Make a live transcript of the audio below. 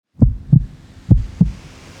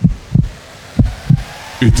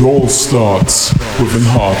It all starts with a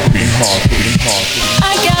heartbeat.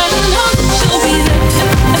 I got no to be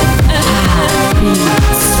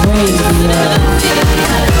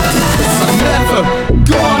I'm never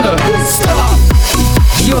gonna stop.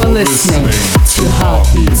 You're listening to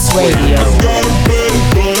Heartbeats Radio.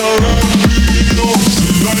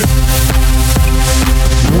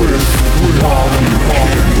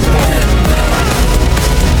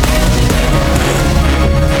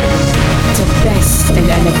 The best in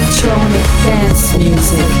electronic dance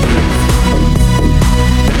music.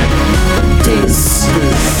 This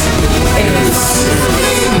is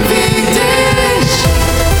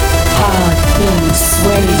Heartbeats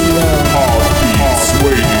Radio.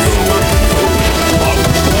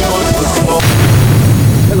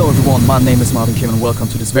 Hello everyone, my name is Marvin Kim and welcome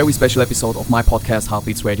to this very special episode of my podcast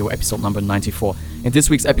Heartbeats Radio, episode number 94. In this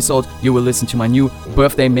week's episode, you will listen to my new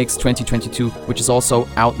birthday mix 2022, which is also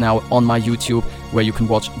out now on my YouTube, where you can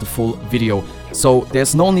watch the full video. So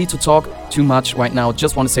there's no need to talk too much right now.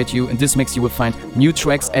 Just want to say to you, in this mix you will find new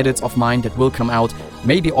tracks, edits of mine that will come out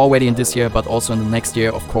maybe already in this year, but also in the next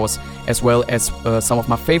year, of course, as well as some of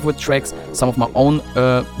my favorite tracks, some of my own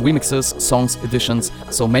remixes, songs, editions.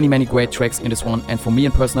 So many great tracks in this one, and for me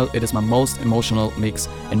in personal, it is my most emotional mix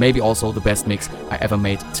and maybe also the best mix I ever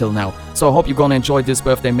made till now. So I hope you're gonna enjoy this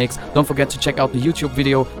birthday mix. Don't forget to check out the YouTube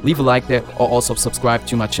video, leave a like there, or also subscribe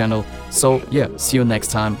to my channel. So yeah, see you next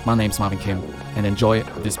time. My name's Marvin Kim, and enjoy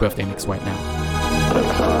this birthday mix right now.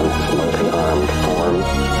 Looks on smoking-armed form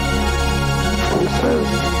and says,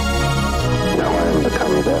 "Now I am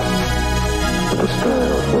become death, the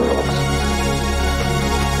destroyer of worlds."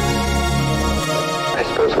 I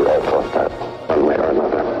suppose we all thought that, one way or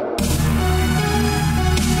another.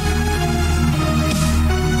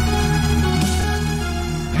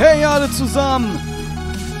 Hey alle zusammen,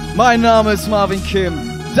 mein Name ist Marvin Kim.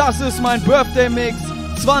 Das ist mein Birthday Mix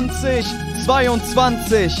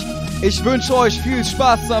 2022. Ich wünsche euch viel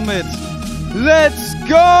Spaß damit. Let's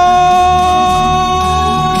go!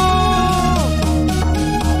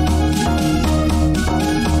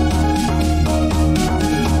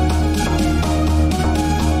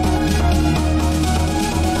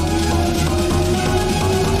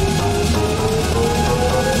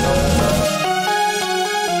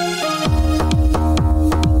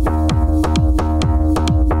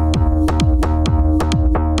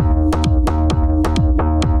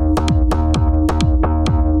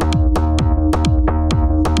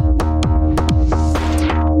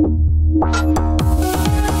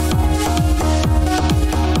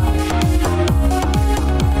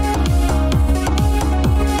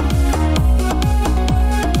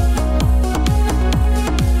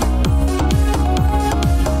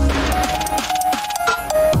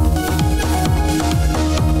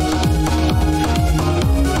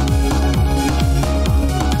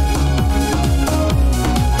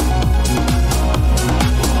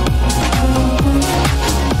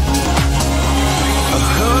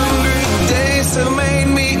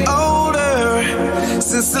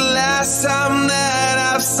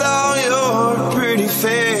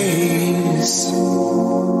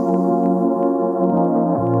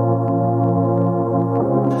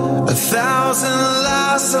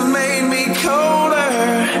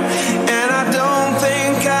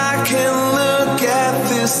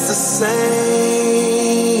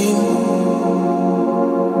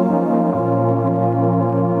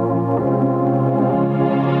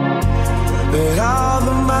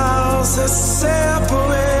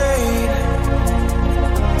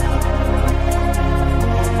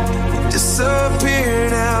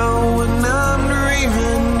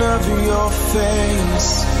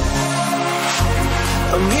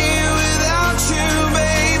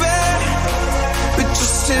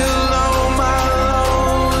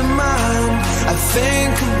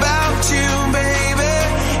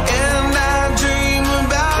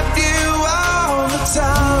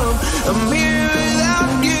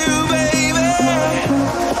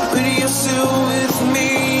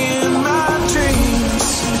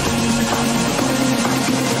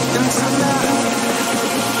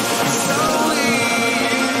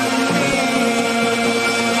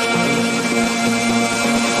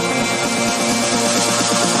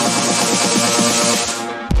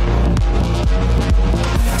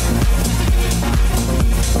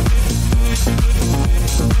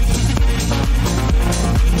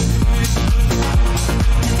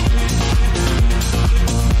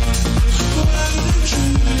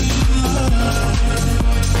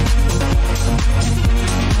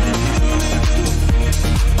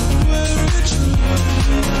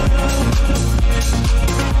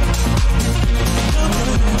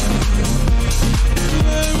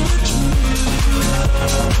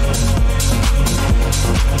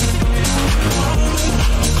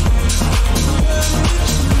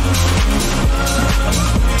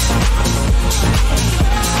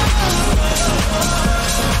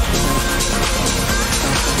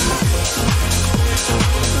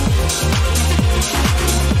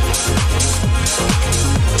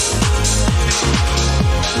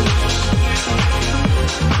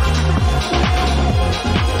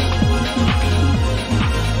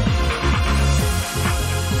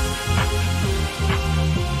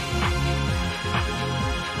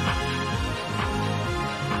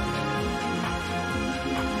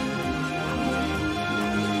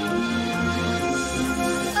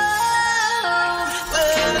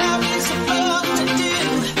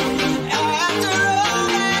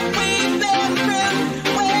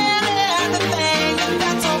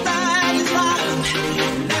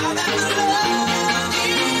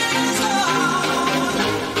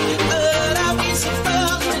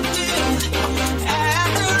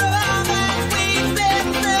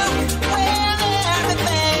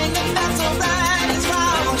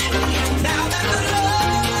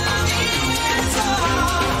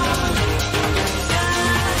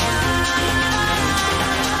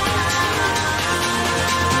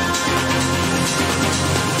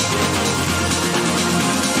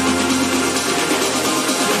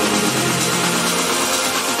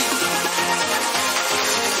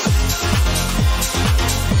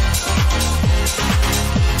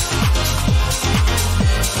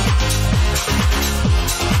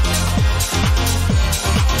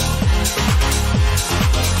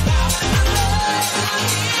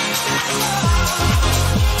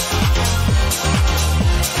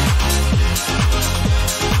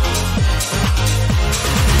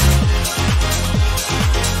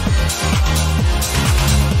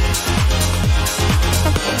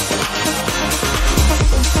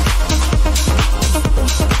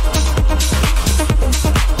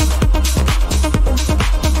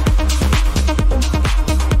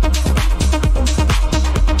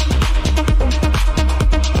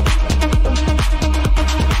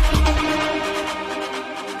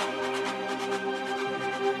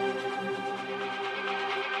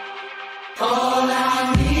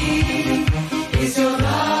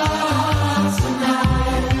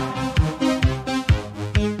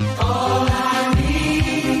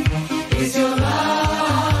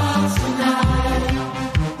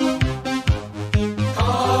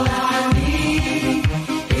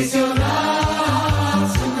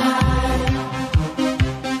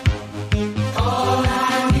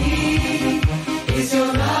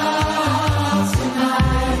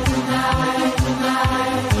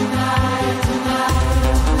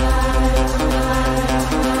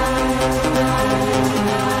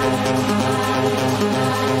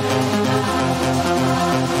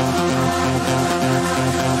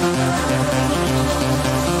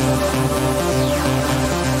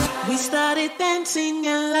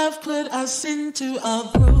 to a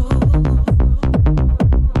groove.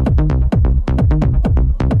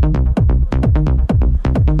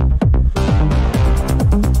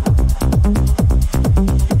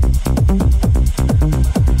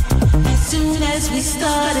 As soon as we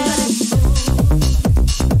started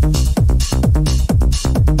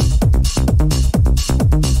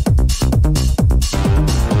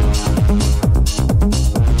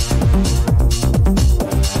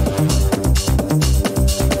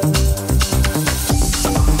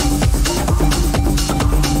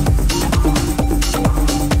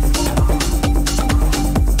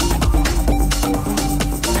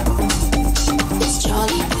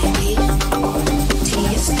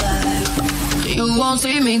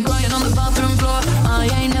see me crying on the bathroom floor. I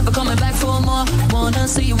ain't never coming back for more. Wanna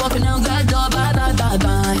see you walking out that door. Bye, bye, bye,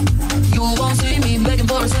 bye. You won't see me begging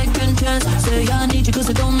for a second chance. Say I need you cause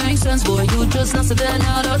it don't make sense. Boy, you just lost a 10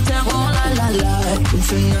 out of 10. Oh, la, la, la.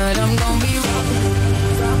 Tonight I'm gonna be rocking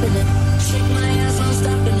it, dropping it. Shake my ass, I'm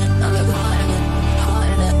stopping it. I look hot in it, hot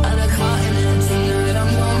in it. I look hot in it. Tonight I'm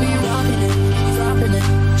gonna be rocking it, dropping it.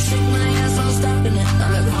 Shake my ass, I'm stopping it. I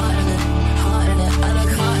look hot in it, hot in it. I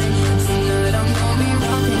look hot in it. Tonight I'm gonna be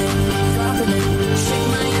rocking it, dropping it. Shake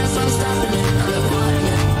my ass, I'm stopping it. I look hot in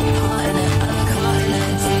it, hot in it. I look hot in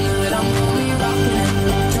it. Tonight I'm gonna be rocking it,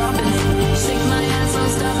 dropping it. Shake my ass, I'm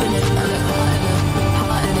stopping it. I look hot in it,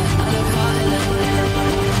 hot in it. I look hot in it.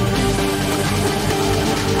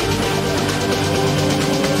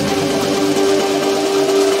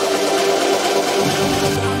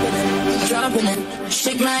 Dropping it,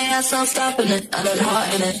 shake my ass, I'm stopping it. I look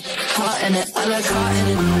hot in it, hot in it. I look hot in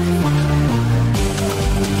it.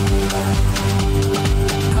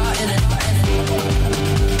 Hot in it, hot in it.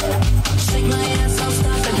 Shake my ass, I'm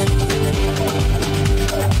stopping it.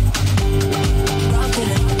 Rocking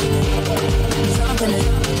it, dropping it.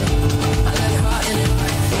 I look hot in it.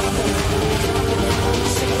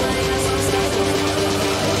 Shake my ass, I'm stopping it.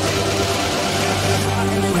 Hot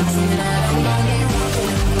in it, tonight I'm gonna be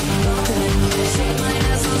rocking it. Shake my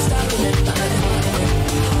ass, I'm stopping it. I look hot in it,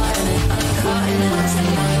 hot in it. I look hot in it.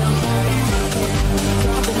 Tonight I'm gonna be rocking it,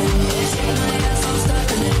 dropping it. Shake my ass, I'm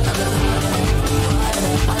stopping it. I look hot in it, hot in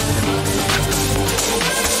it. I look hot in it.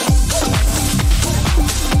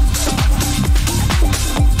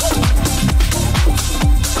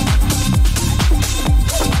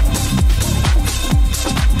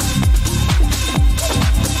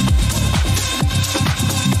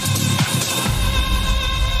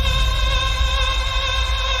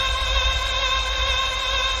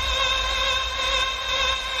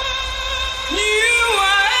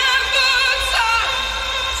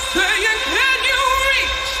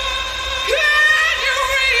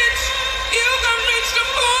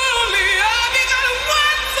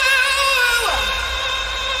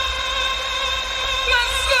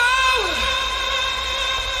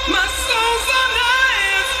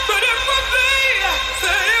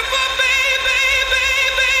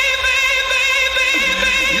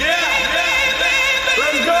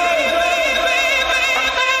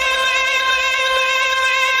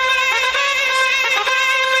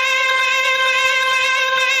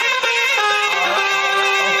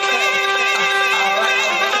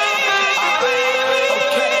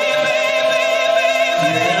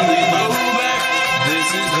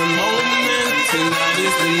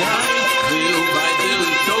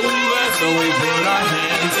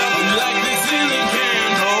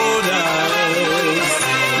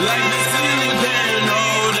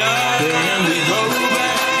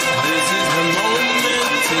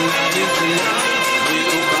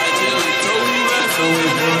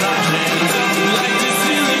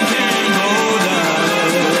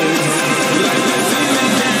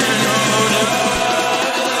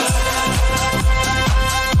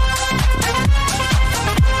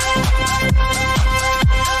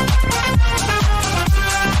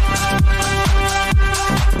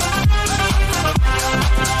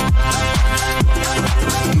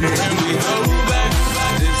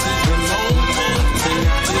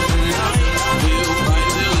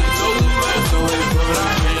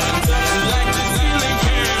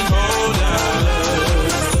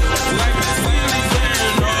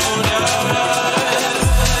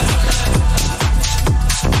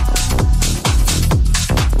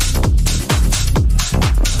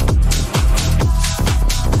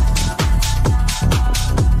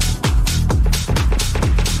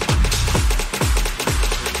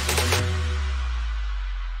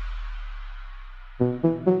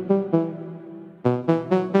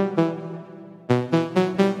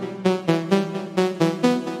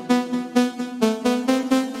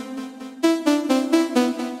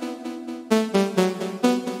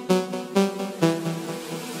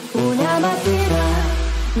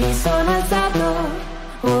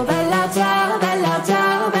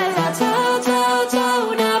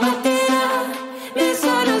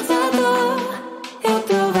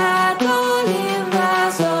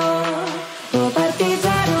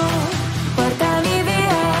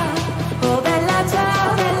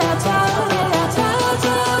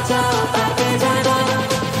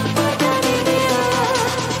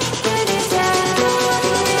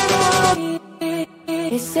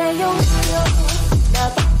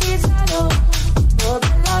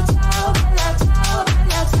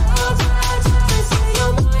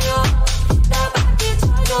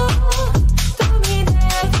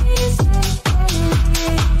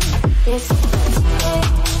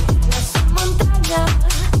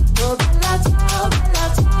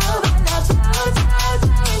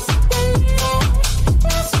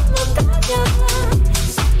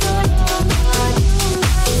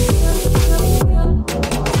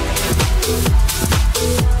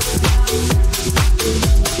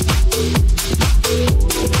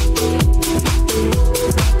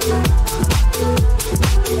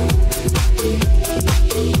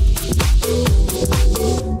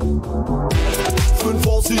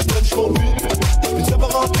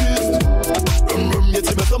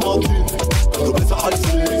 Dezimeter Martin, du besser als ich.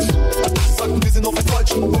 Sie sagten, wir sind auf dem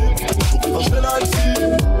falschen Weg, du bist schneller als sie.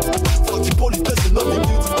 Fragt die Politesse, na wie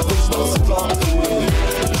geht's, wenn ich das klar krieg.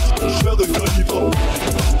 Ich schwöre, ich lieber,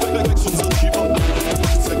 wer wächst unser Schieber.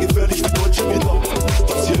 Sehr gefährlich wie deutsche Meter,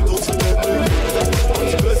 das hier uns in der Weg.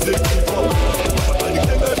 Die beste Keeper, hat eine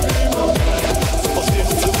Klänge Beamer. Verstehen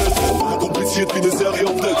unsere Welt, kompliziert wie eine Serie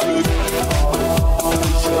auf Netflix.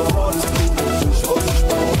 Ich erwarte nicht, was ich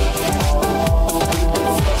brauche.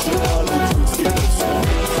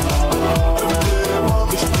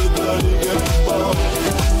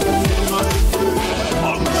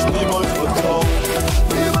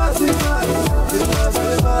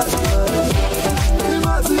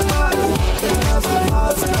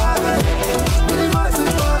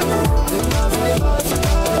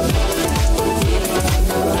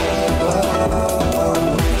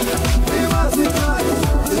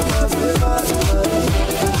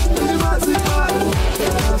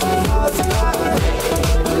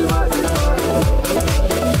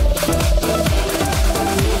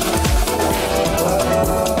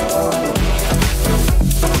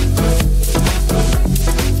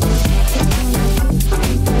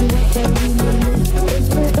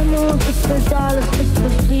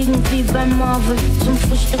 Zum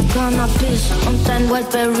Frühstück Cannabis und ein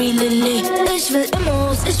Wildberry Lilly. Ich will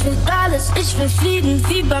Immos, ich will alles, ich will fliegen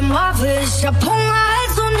wie beim Marvel. Ich hab Hunger,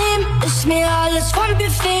 also nehm ich mir alles vom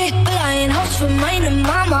Buffet. Will ein Haus für meine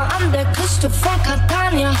Mama an der Küste von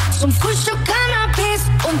Catania. Zum Frühstück Cannabis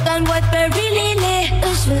und ein Wildberry Lilly.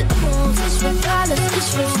 Ich will Immos, ich will alles,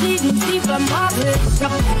 ich will fliegen wie beim Marvel. Ich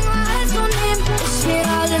hab Hunger, also nehm ich mir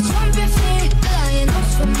alles vom Buffet. Will ein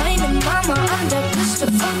Haus für meine Mama an der Küste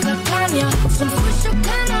von Catania. Zum Frühstück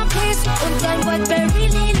Cannabis und ein Wildberry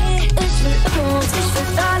Lilly. Ich will Immos, ich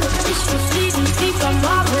will alles, ich will fliegen wie beim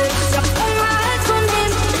Marvel. Ich hab Hunger, also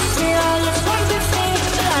nehm ich mir alles vom Buffet.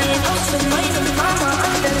 Will ein Haus für meine Mama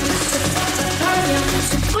an der Küste von Catania.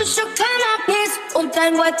 Zum Frühstück Cannabis und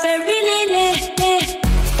ein Wildberry Lilly.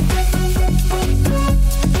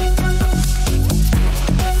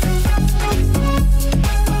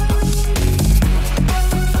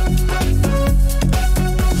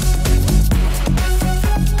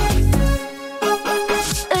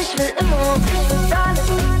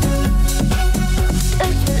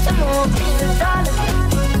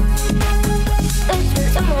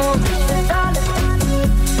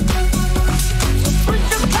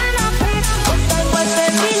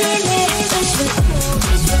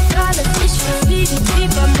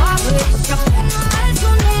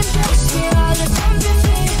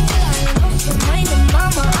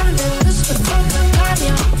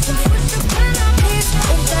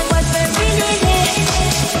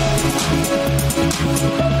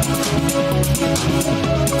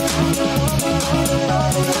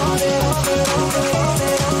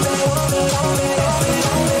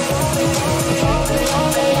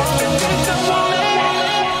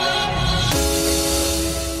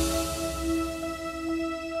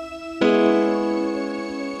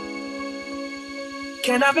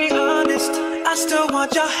 Can I be honest? I still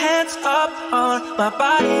want your hands up on my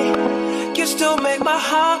body. You still make my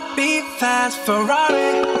heart beat fast.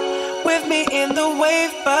 Ferrari with me in the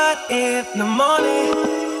wave, but in the morning,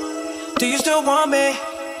 do you still want me?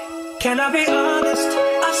 Can I be honest?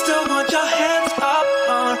 I still want your hands up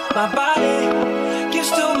on my body. You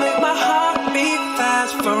still make my heart beat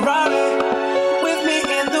fast. Ferrari with me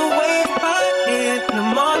in the wave, but in the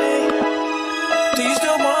morning, do you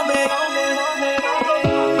still want me?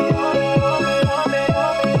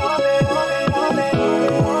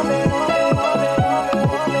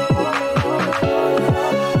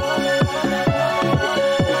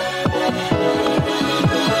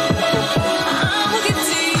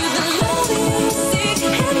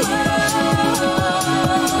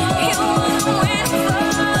 You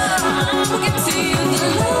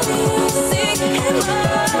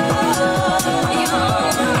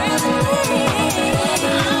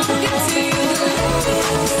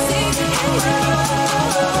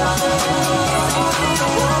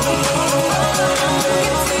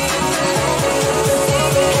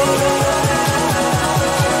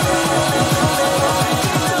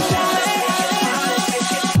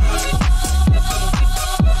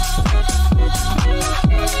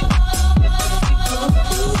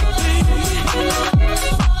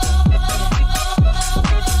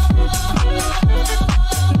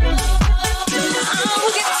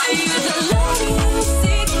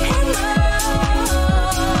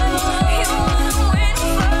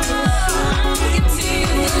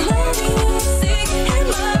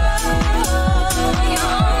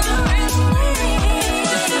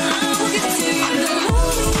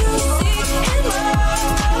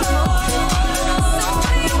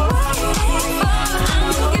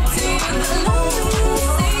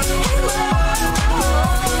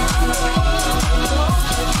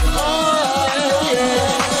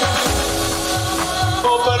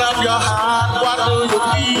heart, what do you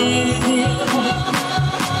feel?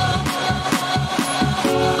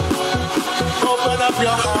 Open up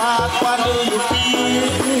your heart, what do you feel?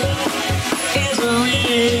 Is it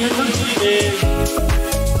real today?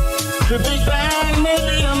 The Big Bang may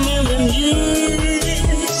be a million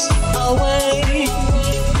years away.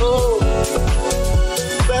 Oh,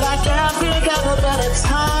 but I can't figure a better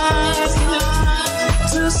time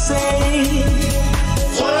to say,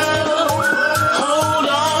 well, hold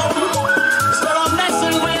on. Instead of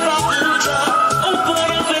messing with our future,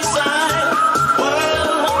 open up inside.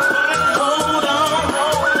 Well, hold on.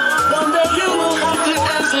 One day you will have to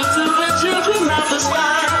answer to the children of the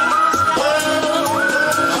sky. Well,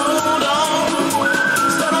 hold on.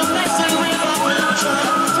 Instead of messing with our future,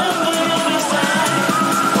 open up inside.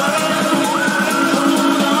 Well,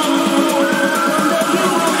 hold on. One day you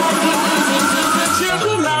will have to answer to the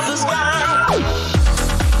children of the sky.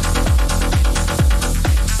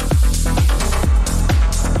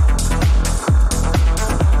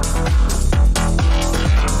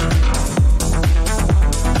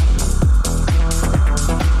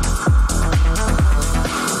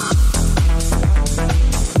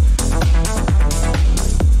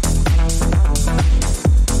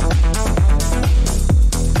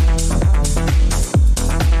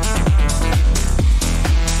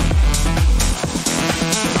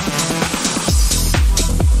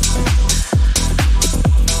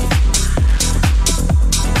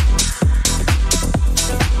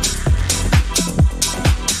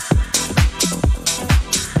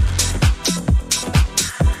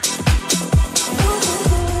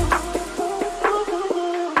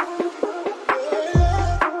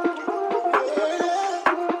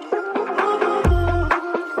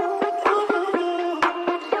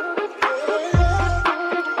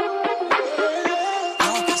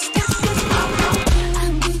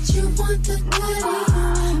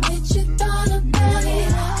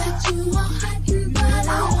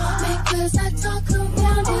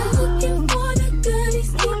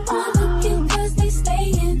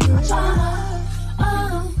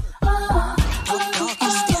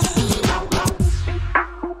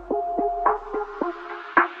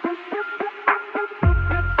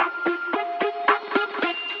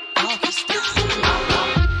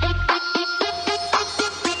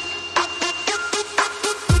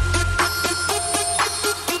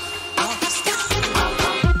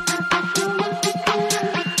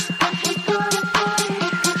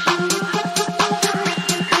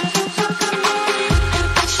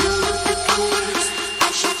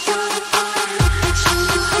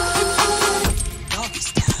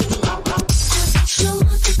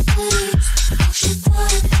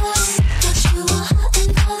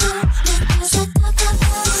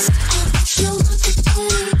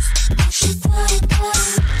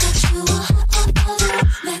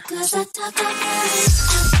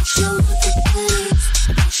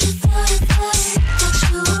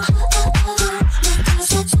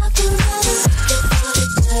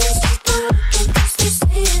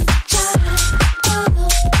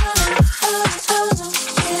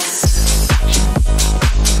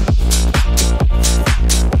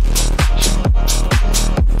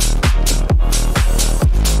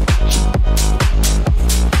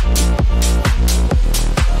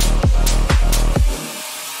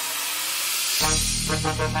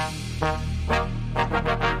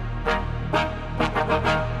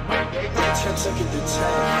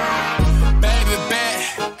 Baby bet,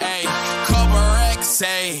 ayy, couple racks,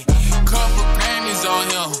 ayy, couple Grammys on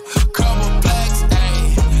him, couple blacks, ayy,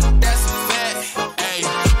 that's a fact, ayy,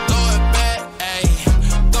 throw it back, ayy,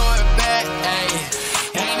 throw it back, ayy,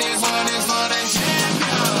 and this one is for the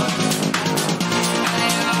champion. I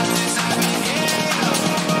ain't lost since I began.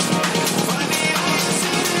 Funny how you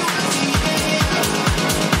see me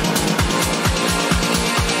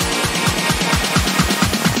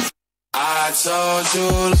I told you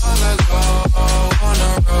long ago, on the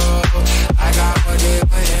road, I got what they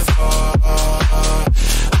waiting for. I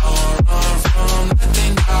won't run from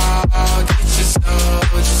nothing, dog. Get your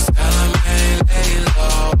soul, just tell them ain't lay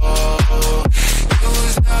low. You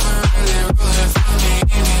was never really rooting for me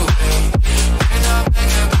anyway. When I'm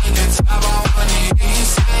back up in the top, I wanna hear you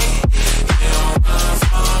say, you don't run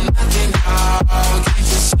from nothing, dog. Get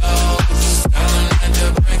your soul, just tell them that the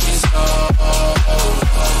break is low.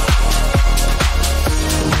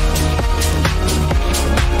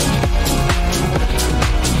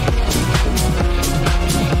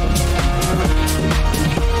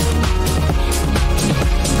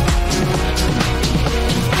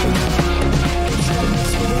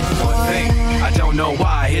 Know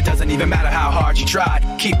why, it doesn't even matter how hard you tried.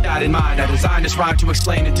 keep that in mind. I designed this rhyme to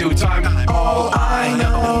explain in due time. All I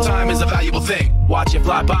know, time is a valuable thing. Watch it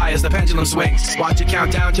fly by as the pendulum swings. Watch it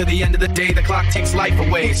count down to the end of the day. The clock takes life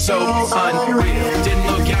away. So unreal. Didn't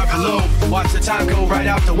look out below. Watch the time go right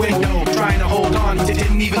out the window. Trying to hold on,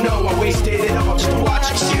 didn't even know I wasted it all just to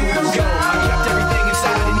watch you go. I kept everything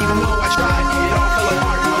inside, didn't even know I tried. It all fell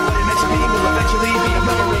apart. But what it meant to me will eventually be a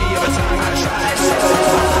memory of a time I tried.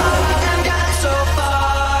 And got so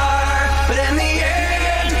far, but in the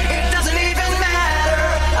end, it doesn't even matter.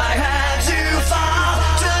 I had to fall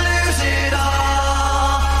to lose it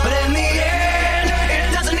all, but in the end, it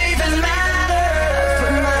doesn't even matter.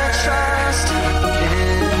 Put my trust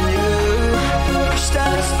in you, pushed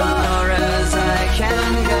as far as I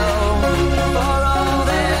can go. For all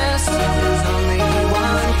this, there's only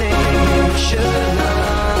one thing you should know.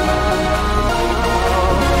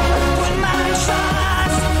 Put my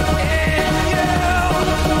trust in you,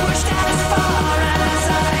 pushed as far as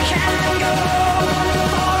I can go.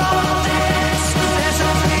 For all this, there's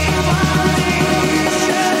only one thing you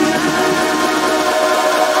should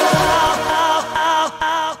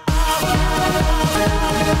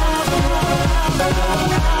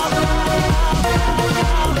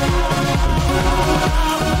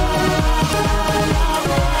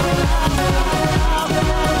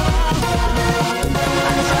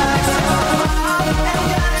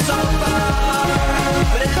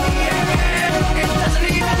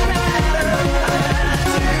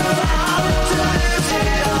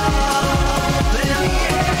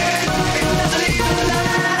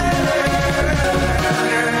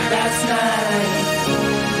Last night,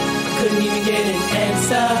 I couldn't even get an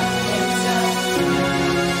answer.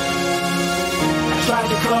 I tried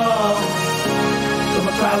to call, but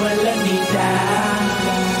my pride wouldn't let me down.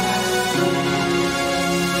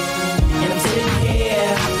 And I'm sitting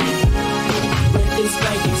here with this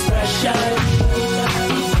blank expression,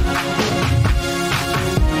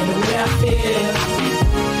 and the way I feel,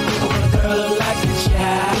 I want a girl who like a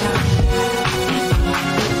child.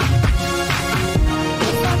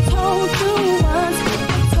 Told you once,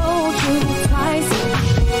 told you twice.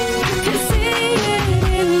 You can see it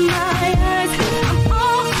in my eyes. I'm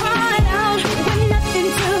all cried out with nothing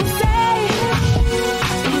to say.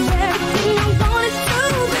 Everything I wanted to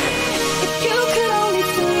be. If you could only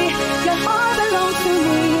see your heart belongs to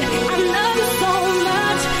me. I love you so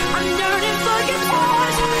much. I'm yearning for your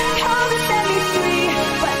touch. Come and set me free.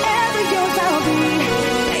 Wherever yours I'll be.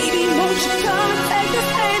 Baby, won't you come and take this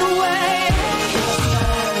pain away?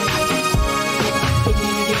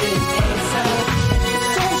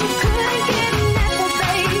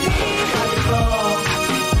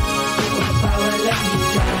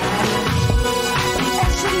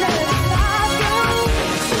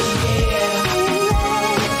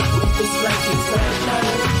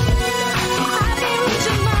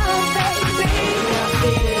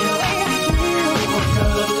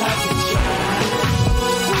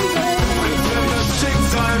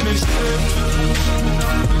 Schicksal mich trifft,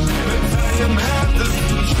 mit seinem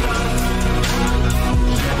härtesten Schlag.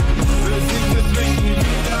 Besiegt es mich nie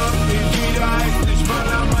wieder heißt nicht mal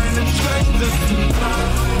an meinem schlechtesten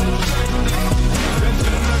Tag. Wenn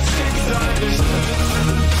das Schicksal mich trifft,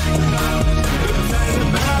 mit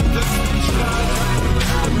seinem härtesten Schlag.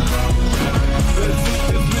 Besiegt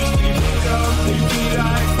es mich nie wieder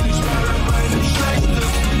heißt nicht mal an meinem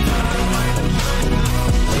schlechtesten Tag.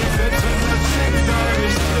 Wenn das Schicksal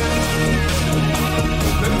mich trifft,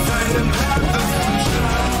 mit seinem härtesten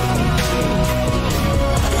Schlag.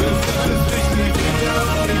 Besiegt es mich nie wieder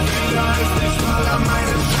heißt nicht mal an meinem schlechtesten Tag.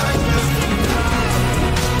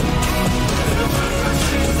 Wenn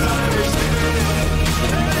das Schicksal mich trifft,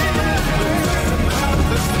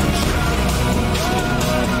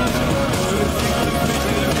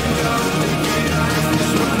 mit seinem härtesten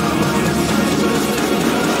Schlag.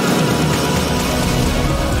 Besiegt es mich nie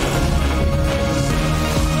wieder heißt nicht mal an meinem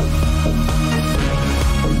schlechtesten Tag.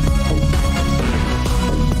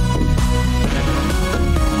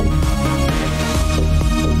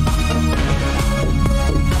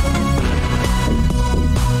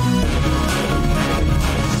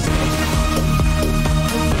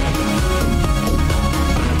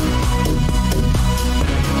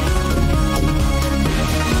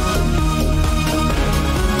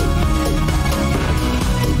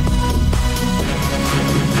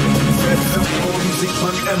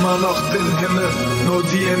 Immer noch den Himmel, nur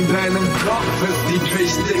die in deinem Kopf ist die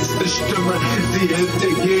wichtigste Stimme. Sie hält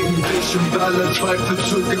dir gegen dich und alle Zweifel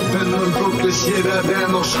zu gewinnen. Und wirklich jeder, der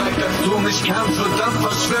noch schreit, dass du nicht kannst, wird dann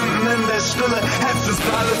verschwinden in der Stille. Es ist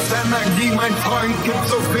alles Energie, mein Freund, gibt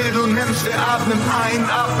so viel du nimmst. Wir atmen ein,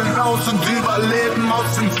 atmen aus und überleben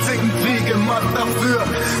aus Instinkten, wie gemacht dafür.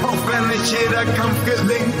 Auch wenn nicht jeder Kampf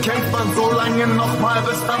gelingt, kämpft man so lange nochmal,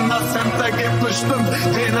 bis dann das Hemd ergibt. Bestimmt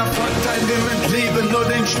den Erfolg teilen wir mit Liebe, nur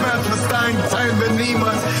den Schmerz bis dahin teilen wir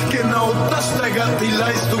niemals. Genau das steigert die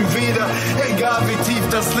Leistung wieder. Egal wie tief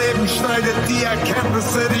das Leben schneidet, die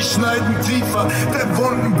Erkenntnisse, die schneiden tiefer. Der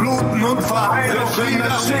Wunden bluten und verheilen wieder.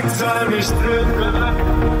 Das Schicksal mich trifft,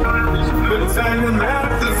 mit seinem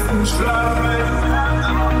härtesten Schlag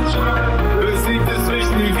besiegt es mich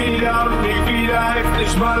nie wieder und nie wieder hilft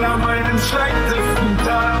nicht mal an meinem schlechtesten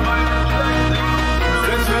Tag.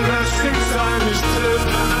 Selbst wenn das Schicksal mich trifft,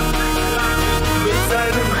 mit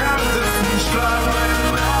seinem härtesten Schlag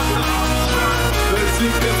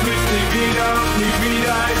besiegt es mich nie wieder und nie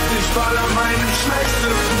wieder hilft nicht mal an meinem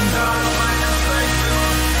schlechtesten Tag.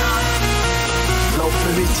 Glaub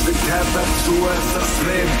mir, nichts liegt härter zu als das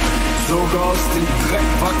Leben. Sogar aus dem Dreck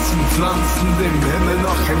wachsen Pflanzen dem Himmel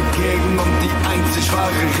noch entgegen. Und die einzig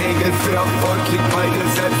wahre Regel für Erfolg liegt bei dir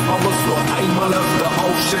selbst. Man muss nur einmal öfter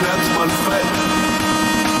aufstehen, als man fällt.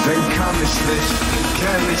 Denn kann ich nicht,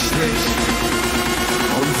 kenn ich nicht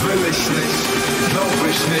und will ich nicht, glaub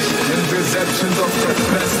ich nicht. Denn wir selbst sind doch der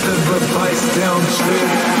beste Beweis, der uns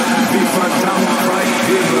schlägt. Wie verdammt weit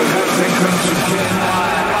wir bereit sein können zu gehen.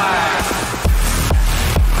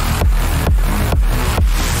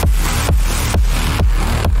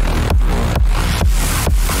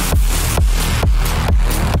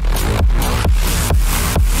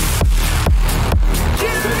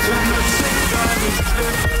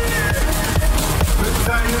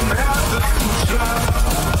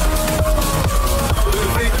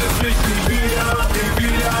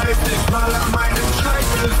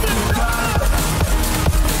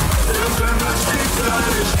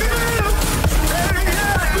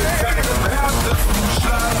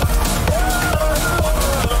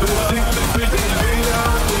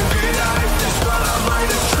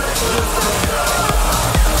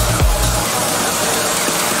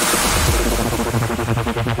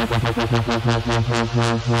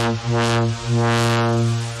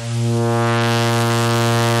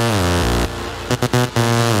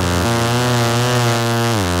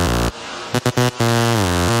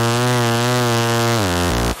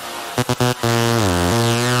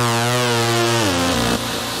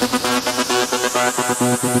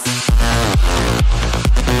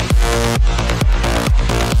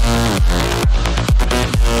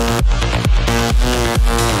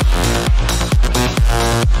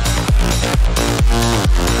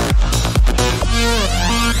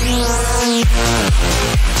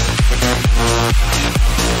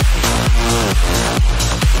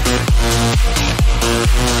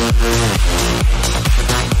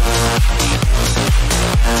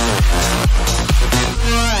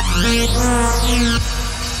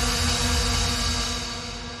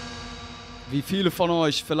 Wie viele von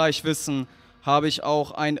euch vielleicht wissen, habe ich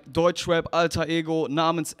auch ein Deutschrap-Alter-Ego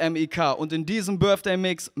namens MEK. Und in diesem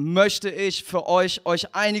Birthday-Mix möchte ich für euch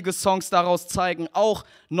einige Songs daraus zeigen, auch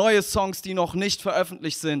neue Songs, die noch nicht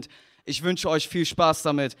veröffentlicht sind. Ich wünsche euch viel Spaß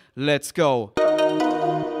damit. Let's go!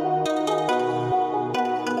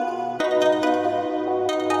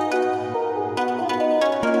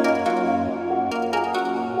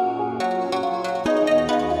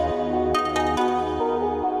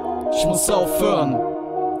 Ich muss aufhören,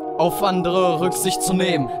 auf andere Rücksicht zu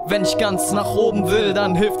nehmen. Wenn ich ganz nach oben will,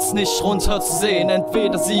 dann hilft's nicht runter zu sehen.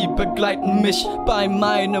 Entweder sie begleiten mich bei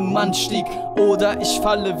meinem Anstieg oder ich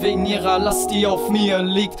falle wegen ihrer Last, die auf mir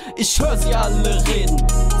liegt. Ich höre sie alle reden,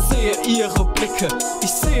 sehe ihre Blicke.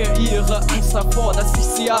 Ich sehe ihre Angst davor, dass ich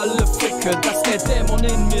sie alle ficke. Dass der Dämon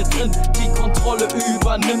in mir drin die Kontrolle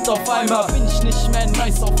übernimmt. Auf einmal bin ich nicht mehr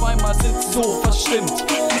nice, auf einmal sind sie so verstimmt.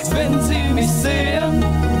 Wenn sie mich sehen,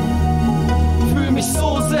 mich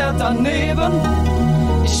so sehr daneben.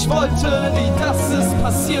 Ich wollte nie, dass es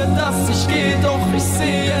passiert, dass ich gehe, doch ich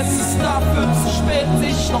sehe, es ist dafür zu spät,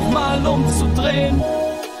 sich nochmal umzudrehen.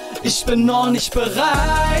 Ich bin noch nicht bereit,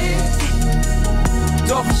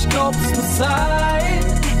 doch ich glaub, es muss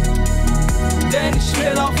sein, denn ich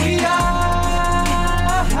will auf die Eins.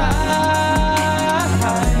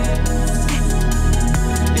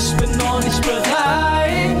 Ich bin noch nicht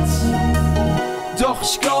bereit, doch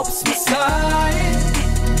ich glaub, es muss sein,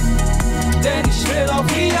 denn ich will auf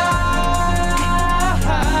die Eins.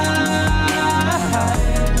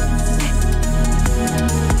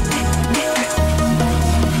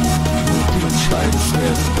 Du entscheidest,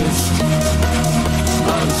 wer du bist.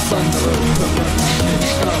 Alles andere kümmert mich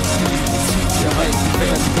nicht. Das Leben zieht dir ein,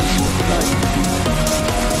 werden dich nur bleiben.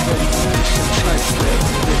 Wenn du dich entscheidest, wer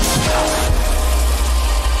du bist.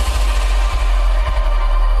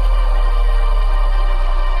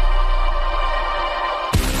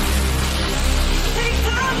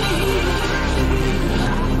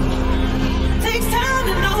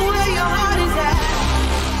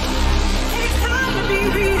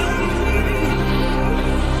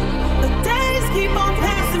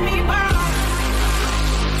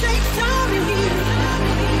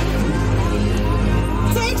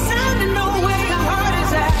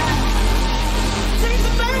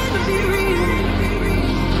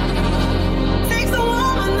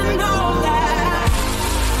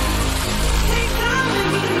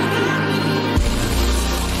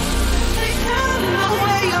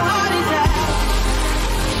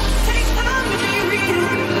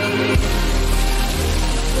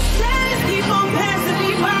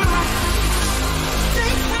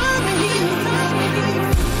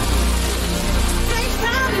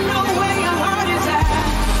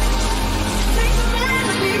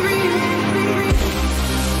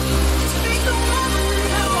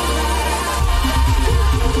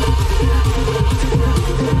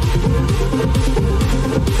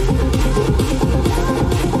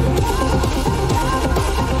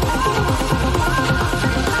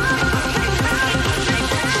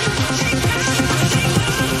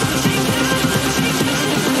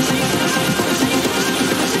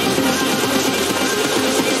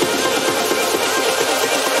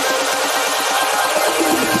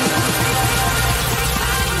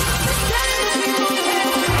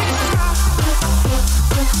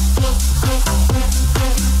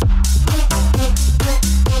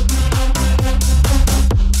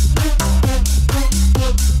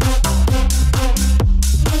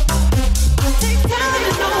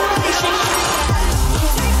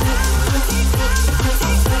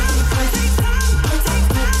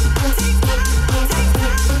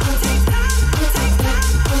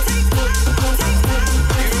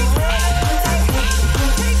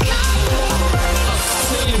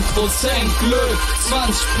 Glück,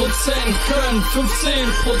 20% Können,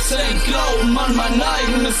 15% Glauben an mein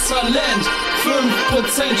eigenes Talent,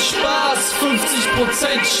 5% Spaß,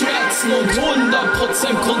 50% Schmerzen und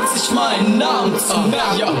 100% Grund, sich meinen Namen zu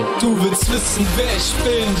merken. Ja, du willst wissen, wer ich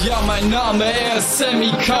bin, ja, mein Name, er ist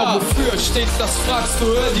MEK. Wofür steht das, fragst du,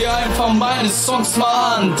 hör dir einfach meine Songs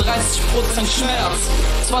mal an. 30% Schmerz,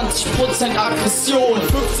 20% Aggression,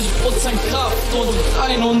 50% Kraft und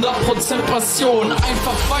 100% Passion.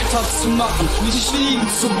 Einfach weiterzumachen, nicht liegen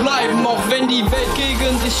zu bleiben, auch wenn die Welt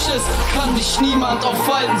gegen dich ist, kann dich niemand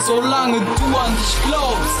aufhalten, solange du an dich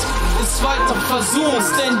glaubst, es weiter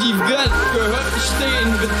versuchst, denn die Welt gehört nicht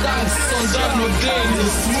denen mit Angst, sondern nur denen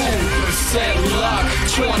ist Mut. 10% luck,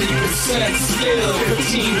 20% skill,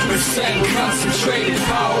 15% concentrated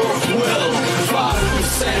power of will, 5%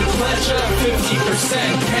 pleasure, 50%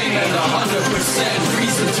 pain, and 100%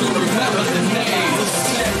 reason to remember the name.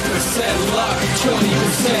 10% luck,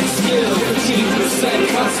 20% skill, 15%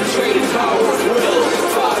 concentrated power of will,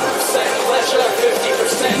 5% pleasure,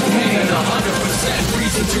 50% pain, and 100%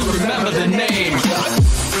 reason to remember the name.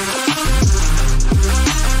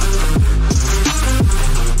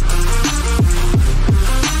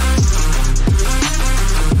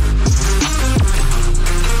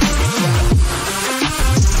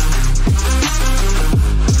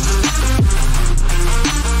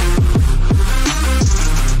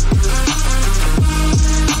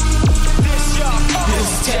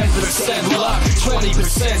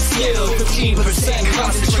 Skill, 15%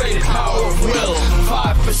 concentrated power of will,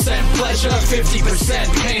 5% pleasure,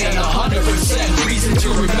 50% pain, and 100% reason to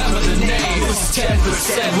remember the name. It's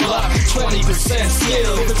 10% luck, 20%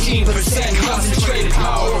 skill, 15% concentrated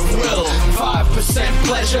power of will, 5%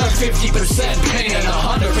 pleasure, 50% pain, and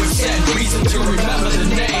 100% reason to remember the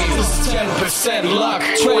name. It's 10% luck,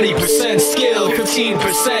 20% skill,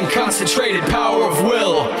 15% concentrated power of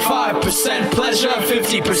will, 5% pleasure,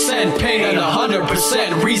 50% pain, and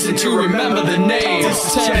 100% reason to remember the name.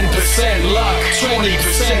 It's 10% luck,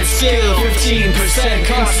 20% skill, 15%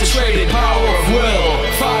 concentrated power of will,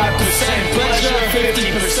 5% pleasure,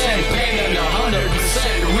 50% pain, and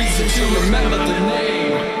 100% reason to remember the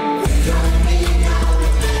name.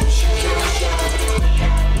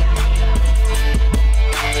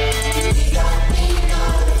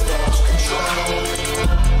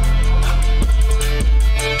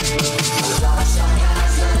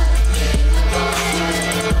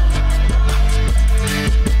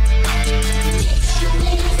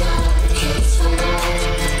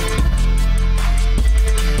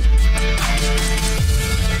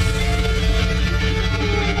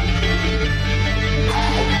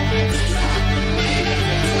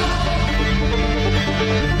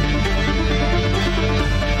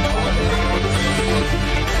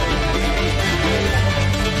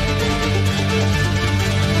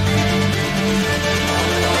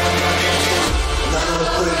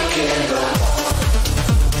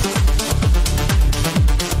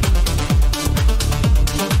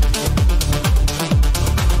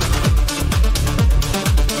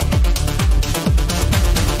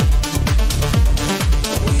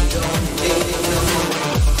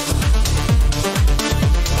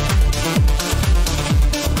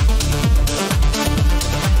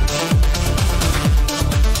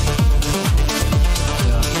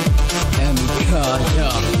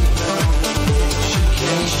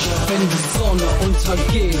 Wenn die Sonne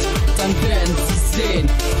untergeht, dann werden sie sehen,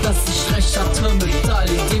 dass ich recht hatte mit all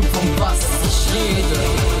dem, von was ich rede.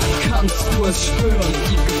 Kannst du es spüren,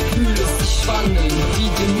 die Gefühle sich wandeln, die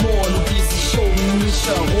Dämonen, die sich um mich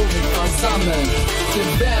herum versammeln.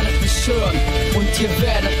 Ihr werdet mich hören und ihr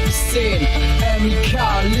werdet mich sehen. MEK,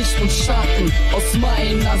 Licht und Schatten aus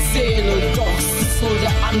meiner Seele. Doch es ist nur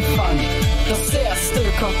der Anfang, das erste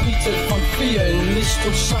Kapitel von vielen. Licht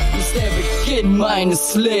und Schatten ist der Beginn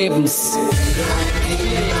meines Lebens.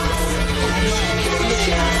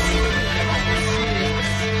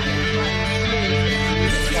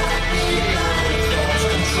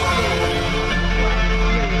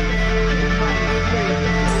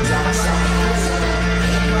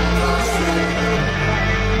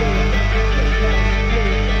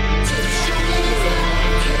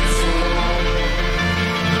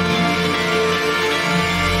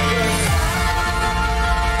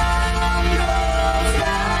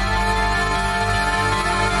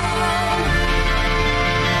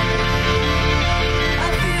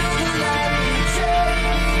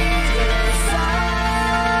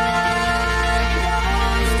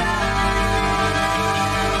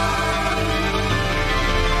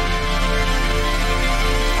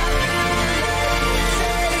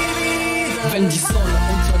 Wenn die Sonne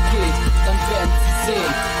untergeht, dann werden sie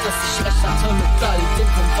sehen, dass ich recht hatte mit all dem,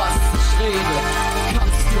 von was ich rede. Du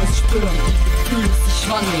kannst nur spüren, die Gefühle sich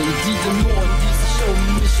wandeln, die Dämonen, die sich um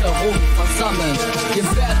mich herum versammeln. Ihr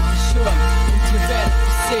werdet mich hören und ihr werdet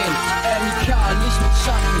mich sehen. LK, Licht mit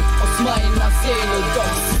Schatten aus meiner Seele.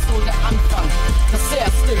 Doch es ist nur der Anfang, das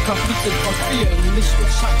erste Kapitel von vielen. Licht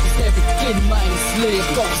und Schatten ist der Beginn meines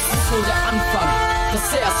Lebens. Doch es ist nur der Anfang, das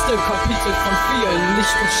erste Kapitel von vielen.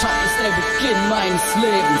 Licht und Schatten ist der Beginn meines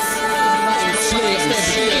Lebens. Meines Lebens, der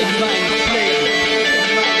Beginn meines Lebens.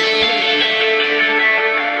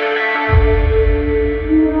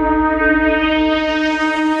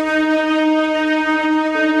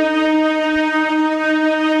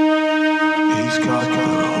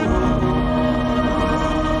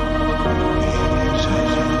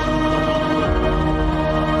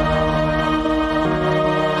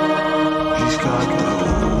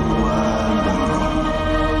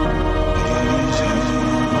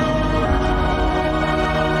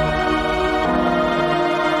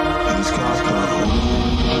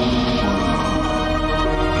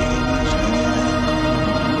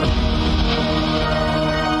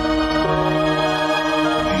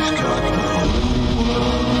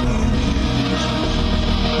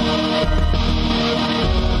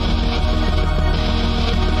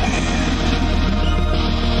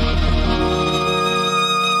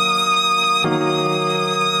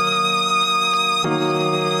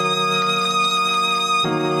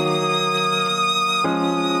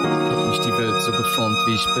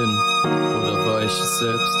 Wie ich bin, oder war ich es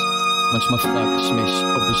selbst? Manchmal frag ich mich,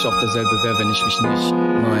 ob ich auch derselbe wäre, wenn ich mich nicht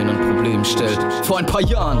meinen Problemen stellt. Vor ein paar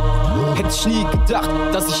Jahren hätte ich nie gedacht,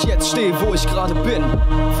 dass ich jetzt stehe, wo ich gerade bin.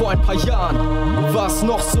 Vor ein paar Jahren war es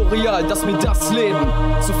noch so real, dass mir das Leben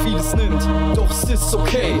so vieles nimmt. Doch es ist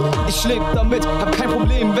okay, ich lebe damit, hab kein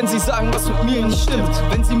Problem, wenn sie sagen, was mit mir nicht stimmt.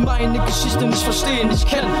 Wenn sie meine Geschichte nicht verstehen, nicht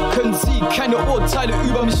kennen, können sie keine Urteile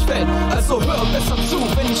über mich fällen. Also hör besser zu,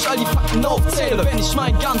 wenn ich all die Fakten aufzähle, wenn ich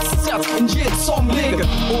mein ganzes Herz in jeden Song lege.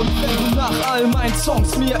 Und wenn du nach all meinen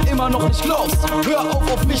Songs mir immer noch nicht glaubst, hör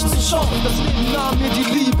auf mich zu schauen. Das Leben nahm mir die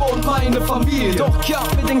Liebe und meine Familie, doch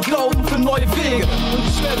gab mir den Glauben für neue Wege. Und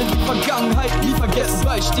ich werde die Vergangenheit nie vergessen,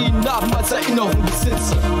 weil ich die Narben als Erinnerung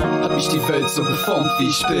besitze. Hat mich die Welt so geformt, wie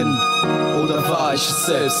ich bin, oder war ich es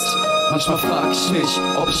selbst? Manchmal frag ich mich,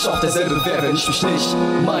 ob ich auch derselbe wäre, wenn ich mich nicht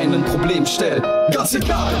meinen Problemen stell. Ganz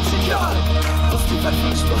egal, was die Welt für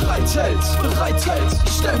mich bereithält.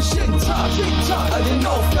 Ich stell mich jeden Tag all den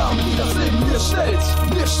Aufgaben, die das Leben mir stellt.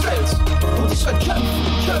 Und ich werd kämpfen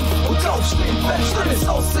und aufstehen, wenn alles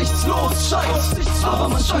aussichtslos scheint. Aber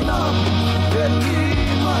manche Namen werden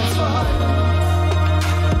niemals verheilen.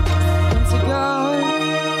 Ganz egal,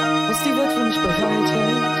 was die Welt für mich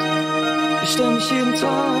bereithält. Ich stell mich jeden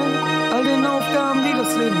Tag all den Aufgaben, die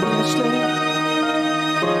das Leben mir stellt.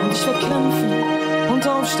 Und ich werd kämpfen und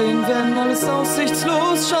aufstehen, wenn alles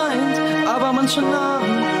aussichtslos scheint. Aber manche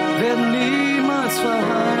Narben werden niemals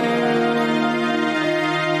verheilen.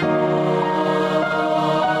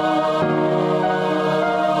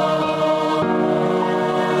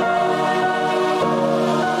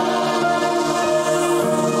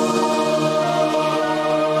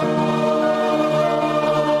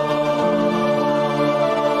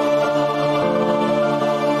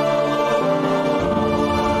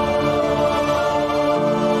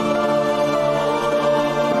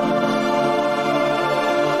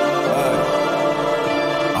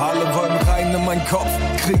 Kopf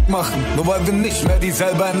Krieg machen, nur weil wir nicht mehr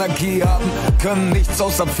dieselbe Energie haben. Können nichts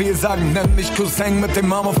außer viel sagen, nenn mich Cousin mit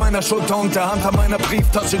dem Arm auf meiner Schulter und der Hand an meiner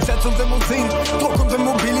Brieftasche. Jets und Limousinen, Druck und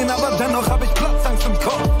Immobilien, aber dennoch hab ich Platzangst im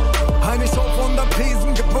Kopf. Heimisch auf 100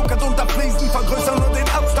 Thesen, gebunkert unter Fliesen, vergrößern nur den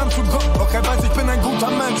Abstand zu Gott. Doch er weiß, ich bin ein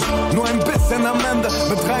guter Mensch, nur ein bisschen am Ende.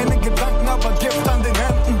 Mit reinen Gedanken, aber Gift an den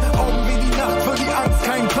Händen. Augen wie die Nacht, für die Angst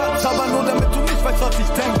kein Platz, aber nur damit du nicht weißt, was ich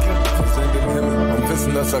denke. Wir sehen den Himmel und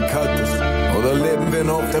wissen, dass er kalt ist. Oder leben wir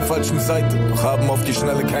nur auf der falschen Seite, doch haben auf die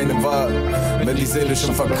Schnelle keine Wahl. Wenn die Seele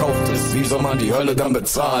schon verkauft ist, wie soll man die Hölle dann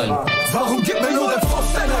bezahlen? Warum gibt mir nur der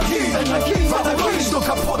Frost Energie? Warum mach ich nur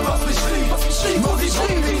kaputt, was mich liebt? Nur die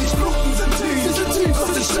Wunden, die nicht bluten, sind tief.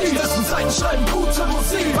 Und die schlechtesten Zeiten schreiben gute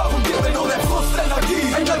Musik. Warum gibt mir nur der Frost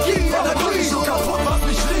Energie? Warum mach ich nur kaputt, was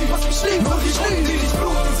mich liebt? Nur die Wunden, die nicht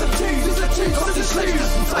bluten, sind tief. Und die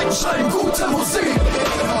schlechtesten Zeiten schreiben gute Musik.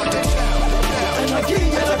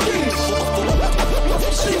 Energie. Was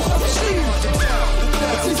ich lieb.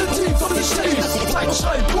 Sie sind tief und ich steh. Zeiten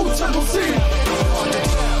schreiben gute Musik.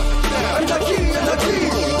 Energie.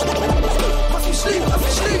 Was ich lieb.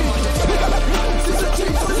 Sie sind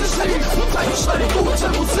tief und ich steh. Zeiten schreiben gute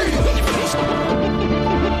Musik.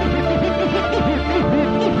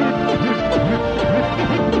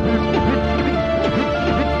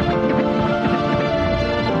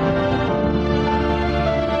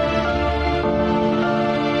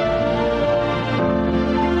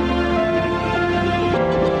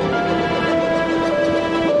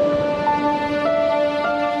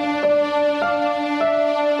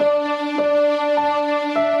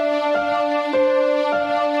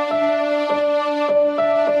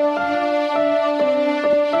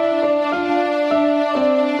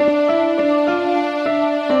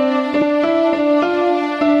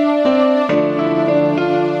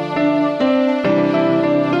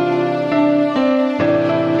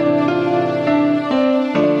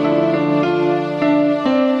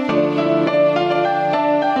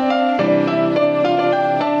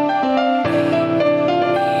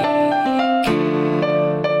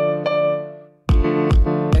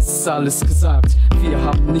 alles gesagt. Wir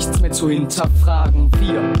haben nichts mehr zu hinterfragen.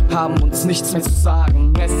 Wir haben uns nichts mehr zu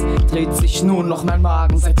sagen. Es dreht sich nur noch mein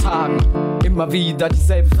Magen seit Tagen. Immer wieder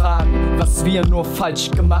dieselben Fragen, was wir nur falsch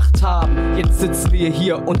gemacht haben. Jetzt sitzen wir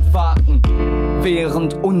hier und warten,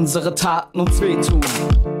 während unsere Taten uns wehtun.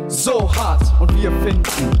 So hart und wir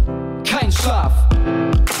finden kein Schlaf,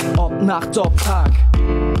 ob Nacht, ob Tag.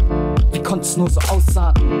 Wie konnt's nur so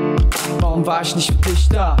ausarten? Warum war ich nicht für dich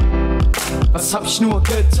da? Was hab ich nur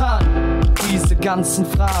getan? Diese ganzen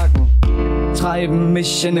Fragen treiben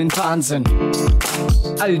mich in den Wahnsinn.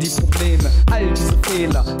 All die Probleme, all diese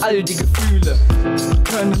Fehler, all die Gefühle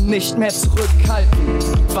können nicht mehr zurückhalten,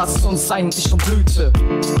 was uns eigentlich schon blühte.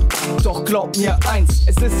 Doch glaub mir eins,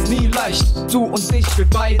 es ist nie leicht, du und ich, wir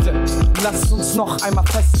beide. Lass uns noch einmal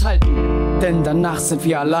festhalten, denn danach sind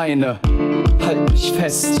wir alleine. Halt mich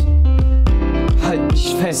fest, halt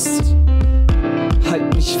mich fest,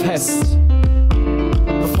 halt mich fest.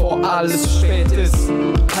 Bevor alles spät ist,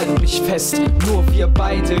 halt mich fest, nur wir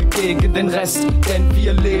beide gegen den Rest, denn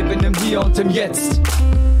wir leben im Hier und im Jetzt.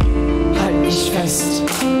 Halt mich fest,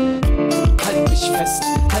 halt mich fest,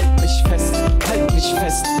 halt mich fest, halt mich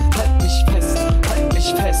fest, halt mich fest, halt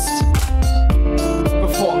mich fest.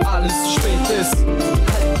 Bevor alles zu spät ist,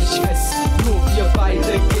 halt mich fest, nur wir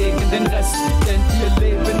beide gegen den Rest, denn wir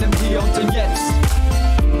leben im Hier und im Jetzt.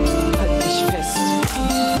 Halt mich fest,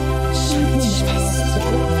 halt mich fest.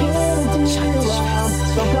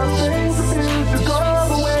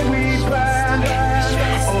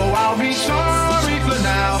 Oh, I'll be sorry for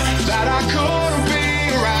now that I couldn't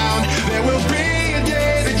be around. There will be a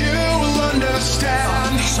day that you will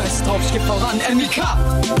understand. Scheiß drauf, ich geh voran, MIK.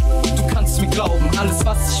 Du kannst mir glauben, alles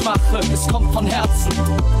was ich mache, es kommt von Herzen.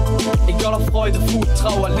 Egal ob Freude, Wut,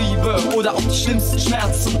 Trauer, Liebe oder auch die schlimmsten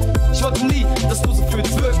Schmerzen. Ich wollte nie, dass du so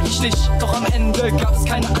fühlst, wirklich nicht. Doch am Ende gab es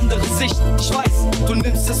keine andere Sicht. Ich weiß, du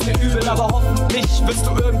nimmst es mir übel, aber hoffentlich wirst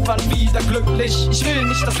du irgendwann wieder glücklich. Ich will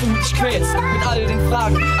nicht, dass du dich quälst mit all den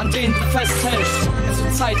Fragen, an denen du festhältst. Es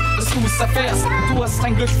wird Zeit, dass du es erfährst. Du hast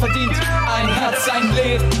dein Glück verdient, ein Herz, ein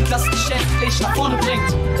Leben, das dich endlich nach vorne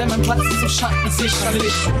bringt. Denn mein Platz ist im Schatten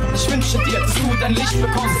sicherlich. Ich wünsche dir, dass du dein Licht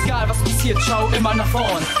bekommst. Egal was passiert, schau immer nach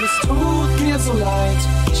vorn. Es tut mir so leid,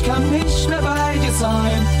 ich kann nicht mehr bei dir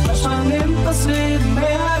sein. Manchmal nimmt das Leben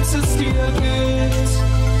mehr, als es dir gibt.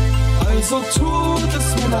 Also tut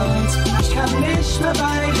es mir leid, ich kann nicht mehr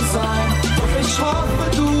bei dir sein. Doch ich hoffe,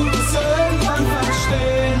 du wirst irgendwann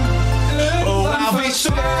verstehen. Oh, I'll be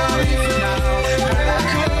sorry for now that I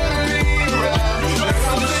couldn't be around. There's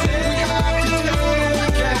something we have to do, we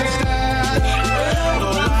can't stand. Oh,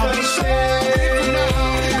 I'll be sorry for now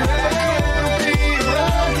that I couldn't be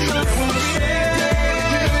around. There will be a day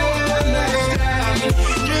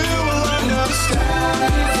you will understand. You will understand.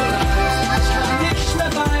 Ich kann nicht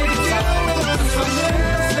mehr bei dir sein. Ich verliere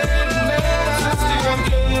das Leben mehr, als es dir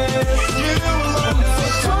geht. You will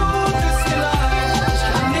understand. Tut es mir leid, ich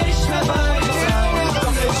kann nicht mehr bei dir sein.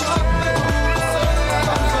 Doch ich hoffe, du wirst irgendwann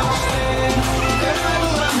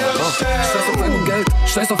verstehen. Scheiß auf ein Geld,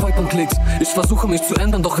 scheiß auf Hype und Klicks. Ich versuche mich zu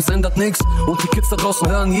ändern, doch es ändert nix. Und die Kids da draußen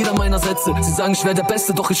hören jeder meiner Sätze. Sie sagen, ich wär der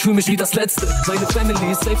Beste, doch ich fühle mich wie das Letzte. Meine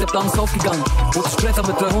Family ist safe, der Plan ist aufgegangen. Und ich blätter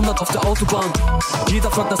mit 300 auf der Autobahn. Jeder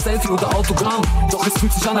fragt nach Selfie oder Autogramm. Doch es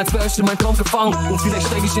fühlt sich an, als wär ich in meinen Traum gefangen. Und vielleicht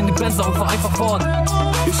steig ich in die Benzer und fahr einfach fort.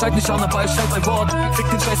 Ich schreib nicht an, aber ich schreib ein Wort. Fick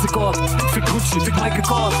den scheiß Rekord, fick Gucci, fick Michael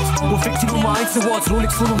Kors. Und fick die Nummer 1 Awards,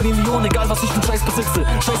 Rolex für 1 Million, egal was ich für Scheiß besitze.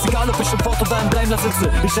 Scheißegal, ob ich im Ford oder im Daimler sitze.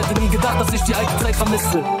 Ich hätte nie gedacht, dass ich die alte Zeit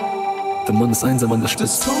vermisse. Wenn man ist einsam an der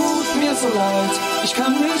Spitze. Es tut mir so leid, ich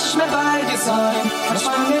kann nicht mehr bei dir sein.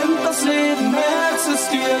 Manchmal nimmt das Leben mehr, als es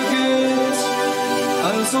dir geht.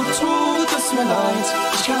 Also tut es mir leid,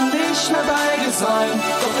 ich kann nicht mehr bei dir sein.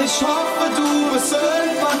 Doch ich hoffe, du wirst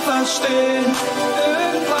irgendwann verstehen.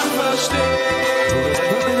 Irgendwann verstehen.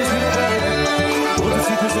 Oder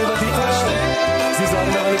sieht mich über die verstehen. Sie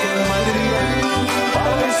sagen alle gerne meine Liebe,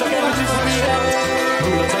 aber ich sag gerne die von mir.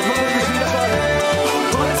 Bruder, zeig mal, wenn ich wieder fall.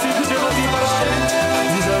 Oder sieht mich über die verstehen.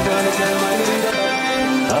 Sie sagen alle gerne meine Liebe,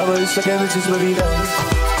 aber ich sag gerne tschüss mal wieder.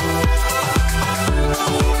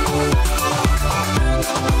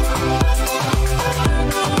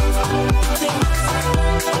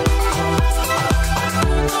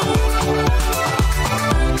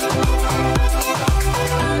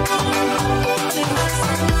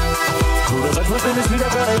 Bruder, sag mal, bin ich wieder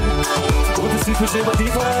geil. Und es zieht mich immer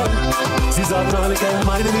tiefer an. Sie sagen alle gerne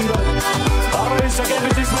meine Liebe, aber ich erkenne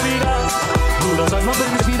mich nicht mal wieder. Bruder, sag mal, bin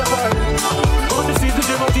ich wieder geil. Und es zieht mich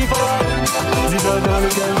immer tiefer an. Sie sagen alle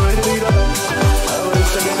gerne meine Liebe, aber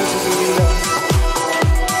ich erkenne mich nicht mal wieder.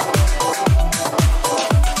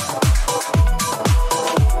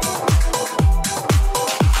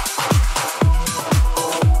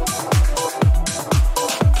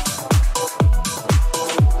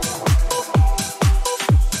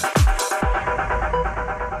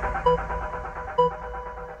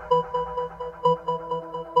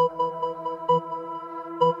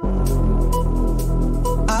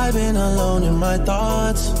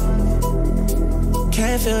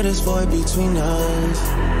 can't feel this void between us.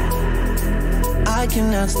 I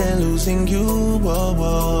cannot stand losing you. Whoa,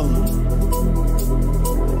 whoa.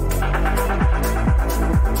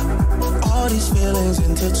 All these feelings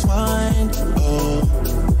intertwined. Oh,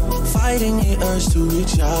 fighting the urge to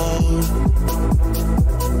reach out,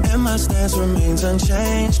 and my stance remains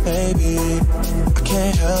unchanged, baby. I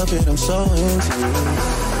can't help it, I'm so into you.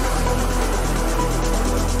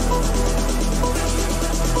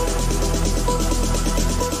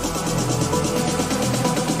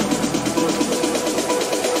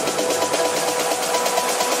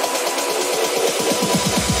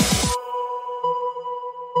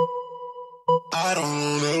 I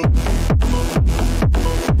don't know.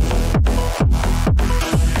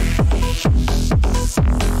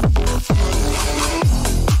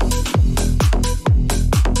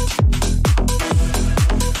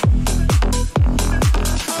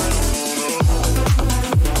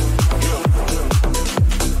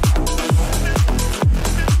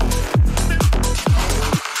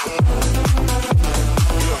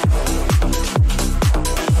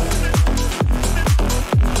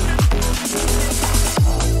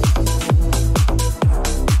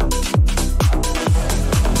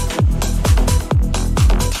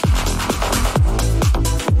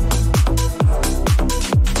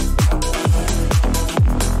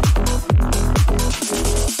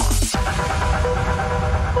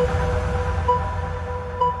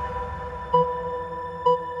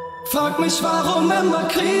 Frag mich, warum immer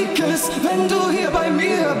Krieg ist, wenn du hier bei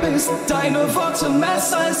mir bist. Deine Worte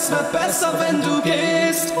Messer, es wird besser, wenn du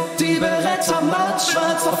gehst. Die Beretta matt,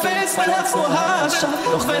 schwarz auf Face, mein Herz nur haarscharf.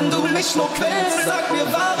 Doch wenn du mich nur quälst, sag mir,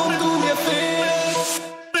 warum du mir fehlst.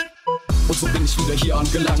 Und so bin ich wieder hier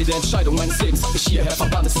angelangt. Die Entscheidung meines Lebens hat mich hierher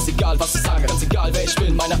verbannt. Es ist egal, was ich sage, ganz egal, wer ich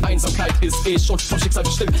bin. Meine Einsamkeit ist schon vom Schicksal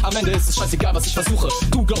bestimmt. Am Ende ist es scheißegal, was ich versuche.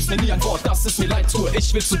 Du glaubst mir nie ein Wort, dass es mir leid tue.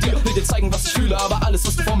 Ich will zu dir, will dir zeigen, was ich fühle. Aber alles,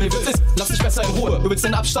 was du von mir willst, ist, lass dich besser in Ruhe. Du willst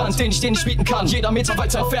den Abstand, den ich dir nicht bieten kann. Jeder Meter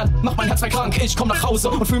weiter entfernt, macht mein Herz krank. Ich komm nach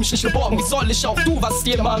Hause und fühl mich nicht geborgen. Wie soll ich auch du, was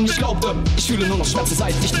jedem an mich glaubte? Ich fühle nur noch Schmerzen,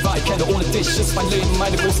 seit ich die Wahrheit kenne. Ohne dich ist mein Leben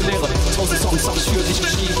meine große Lehre. 1000 Songs hab ich für dich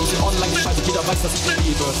geschrieben. Sind online geschaltet, jeder weiß, dass ich dich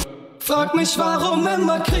liebe. Frag mich, warum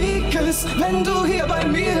immer Krieg ist, wenn du hier bei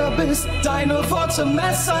mir bist. Deine Worte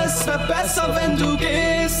Messer, es wird besser, wenn du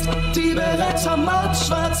gehst. Die Beretta matt,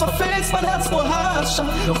 schwarz auf Face, mein Herz nur haarscharf.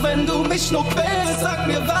 Doch wenn du mich nur quälst, sag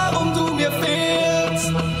mir, warum du mir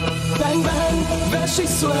fehlst. Bang, bang, wer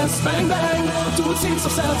schießt zuerst? Bang, bang, du ziehst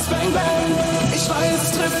aufs Herz. Bang, bang, ich weiß,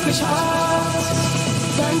 es trifft mich hart.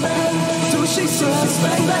 Bang, bang, du schießt zuerst.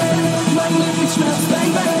 Bang, bang, mein Leben schmerzt.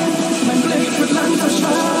 Bang, bang, mein Blick wird lang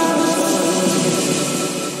verschwarzt.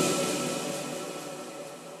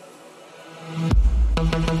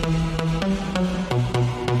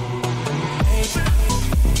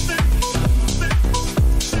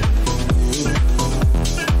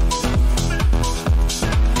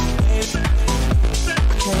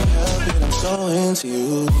 So into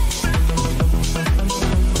you.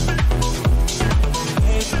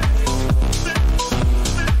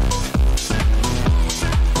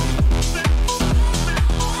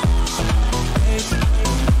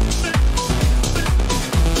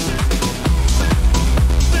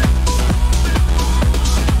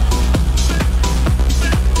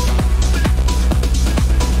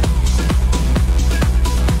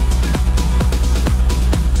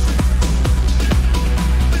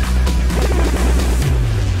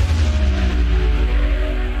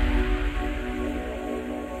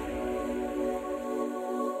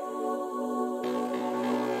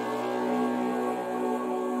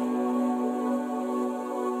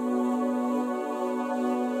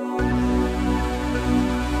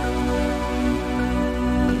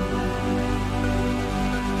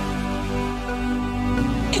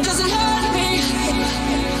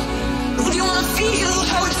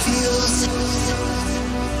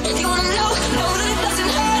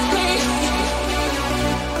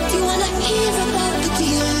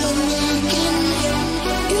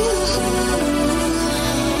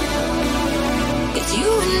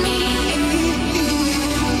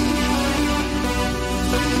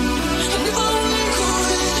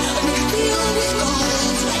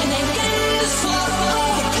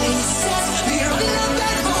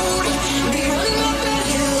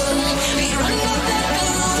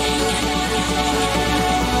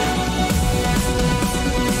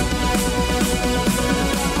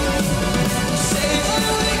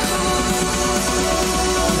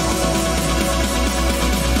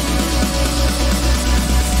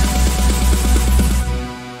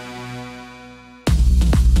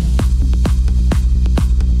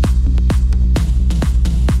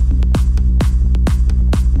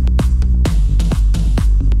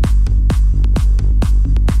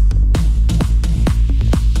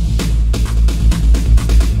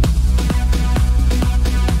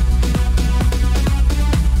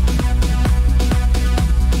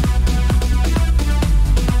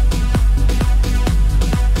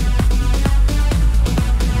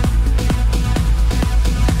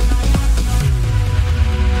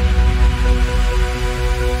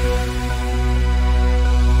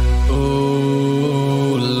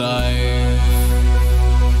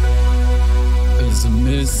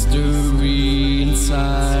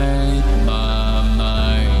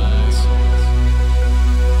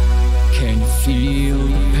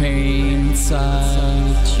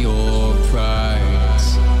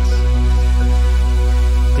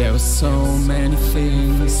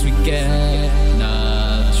 things we get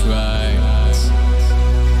not right,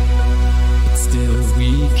 but still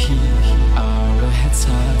we keep our heads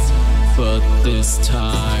high. But this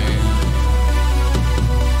time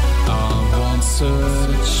I won't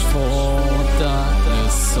search for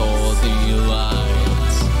darkness or the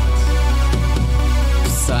light,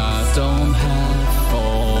 'cause I don't have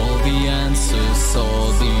all the answers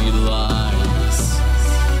or the lies.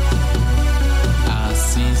 I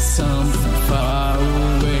see something far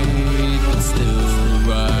away but still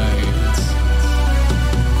right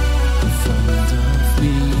in front of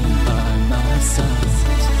me, by my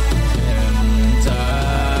side, and I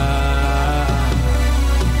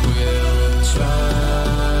will try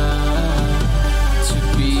to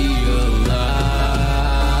be alive.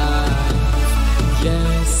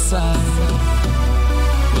 Yes, I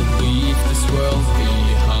will leave this world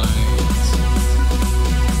behind.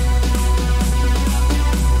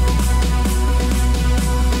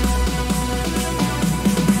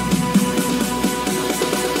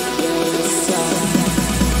 Yes, I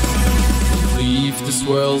will leave this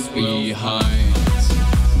world behind.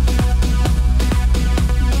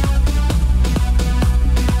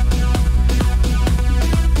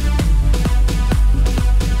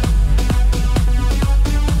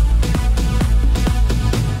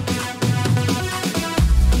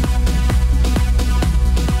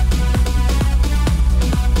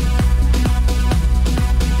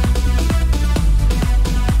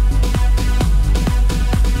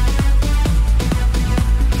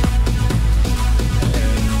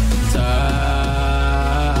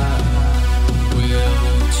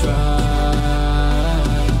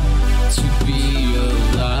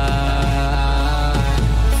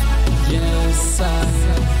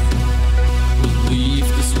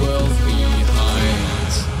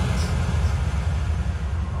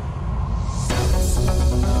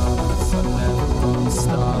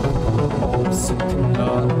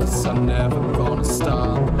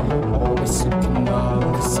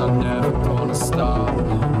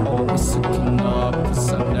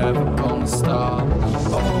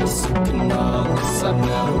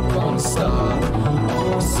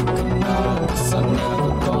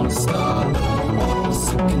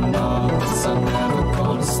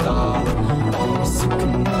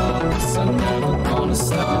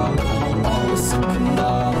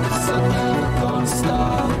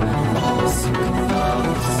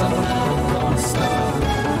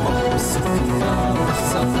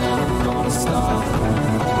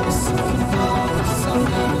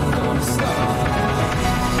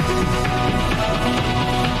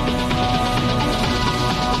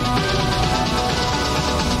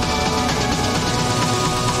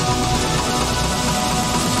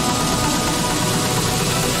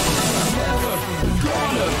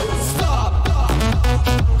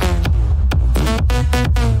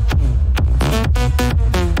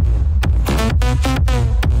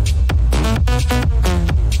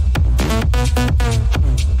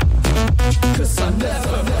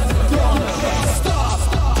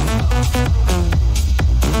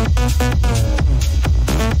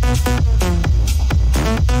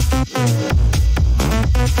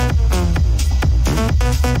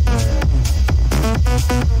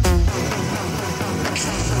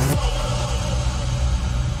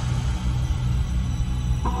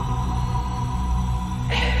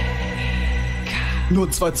 Nur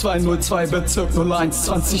 2202 Bezirk 01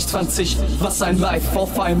 2020. Was ein Life,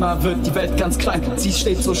 auf einmal wird die Welt ganz klein. Sie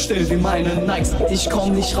steht so still wie meine Nikes. Ich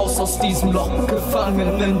komm nicht raus aus diesem Loch,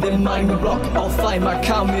 gefangen in dem meinen Block. Auf einmal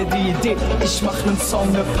kam mir die Idee, ich mach nen Song,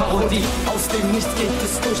 ne Parodie. Aus dem Nichts geht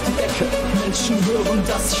es durch die Decke. Menschen hören,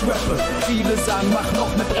 dass ich rappe. Viele sagen, mach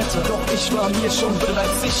noch ne Bretter. Doch ich war mir schon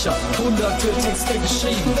bereits sicher. Hunderte Texte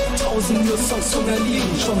geschrieben, tausende Songs zum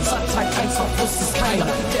Erliegen. Schon seit Tag 1 wusste es keiner.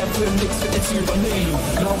 Der will nix wird jetzt übernehmen.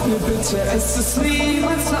 Glaub mir bitte, es ist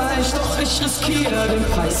niemals leicht, doch ich riskiere den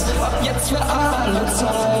Preis. Ab jetzt für alle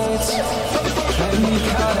Zeit. Wenn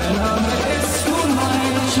kein Name ist nun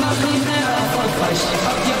mein, ich mach ihn erfolgreich.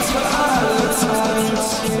 Ab jetzt für alle Zeit.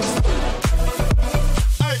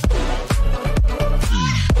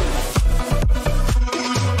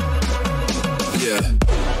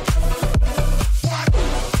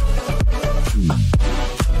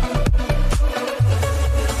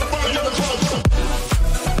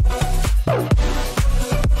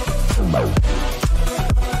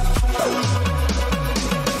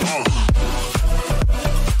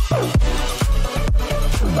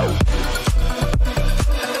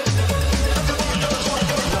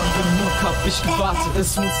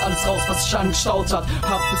 Es muss alles raus, was ich angestaut hat.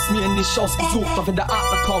 Hab es mir nicht ausgesucht, doch wenn der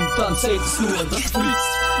Adler kommt, dann zählt es nur. Das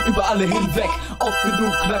fließt über alle hinweg. oft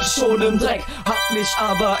genug lag ich schon im Dreck. Hab mich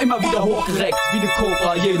aber immer wieder hochgereckt, wie ne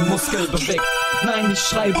Cobra jeden Muskel bewegt. Nein, ich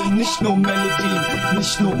schreibe nicht nur Melodien,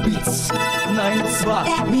 nicht nur Beats. Nein, es war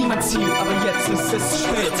nie mein Ziel, aber jetzt ist es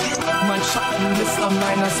spät. Mein Schatten ist an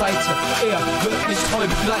meiner Seite, er wird mich treu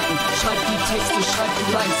begleiten. Schreibt die Texte, schreibt die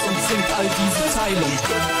Lines und singt all diese Zeilen.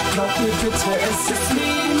 Glaub mir bitte, es ist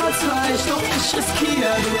niemals leicht, doch ich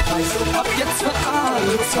riskiere den Preis. Ab jetzt für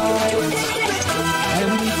alle Zeit.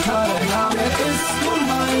 MK, der Name ist nun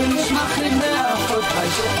mein, ich mach ihn mehr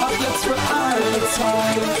erfolgreich. Ab jetzt für alle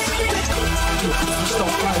Zeit. Ihr könnt mich doch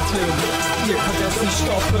halten, ihr könnt es nicht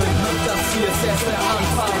stoppen. Das hier ist erst der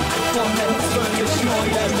Anfang von etwas völlig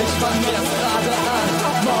Neuem. Ich fang erst gerade an.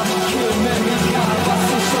 Marvin Kill, mir egal, was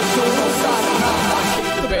ich euch so sagen kann. I kick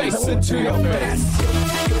the bass into your face.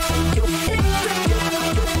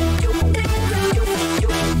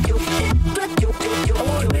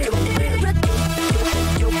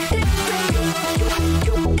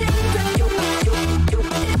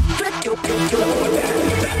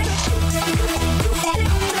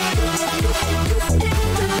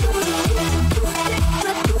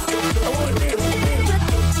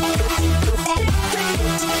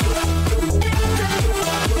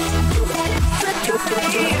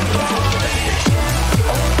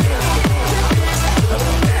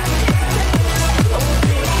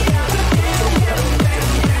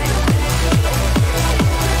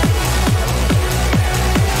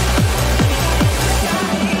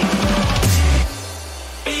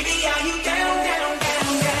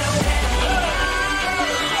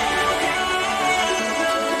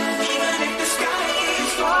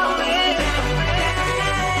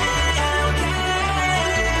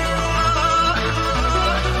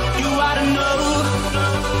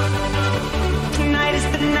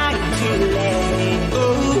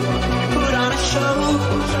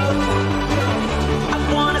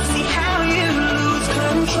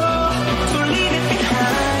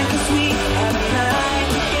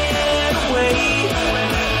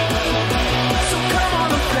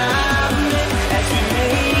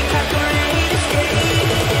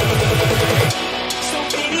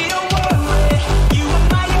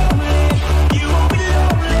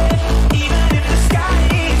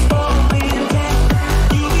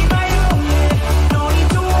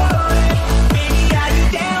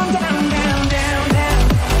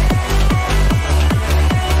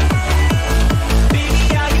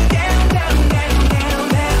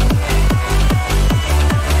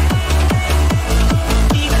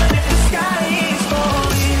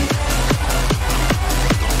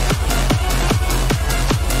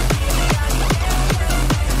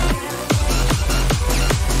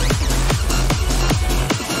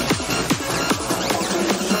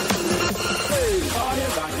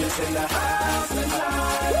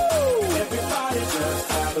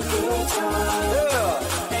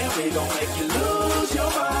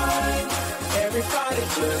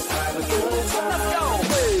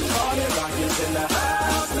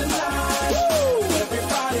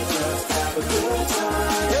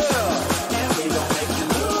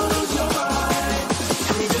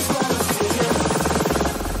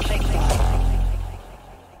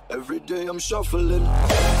 I'm shuffling.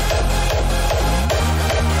 Every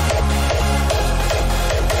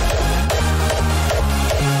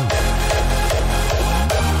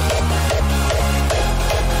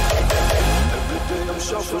day I'm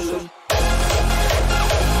shuffling.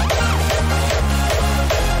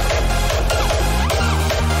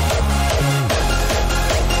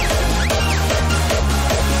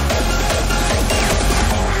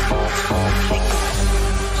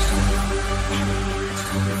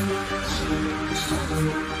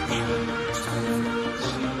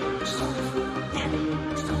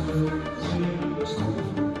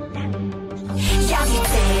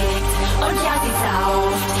 Und ja, die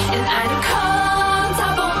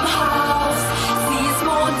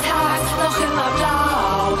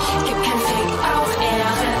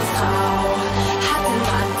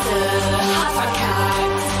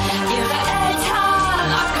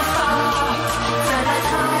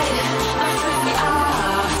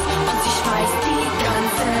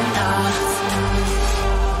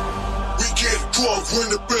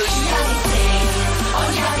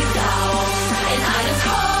Sau in einem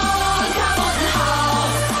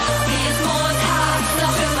Konterbotenhaus. Sie ist Mond.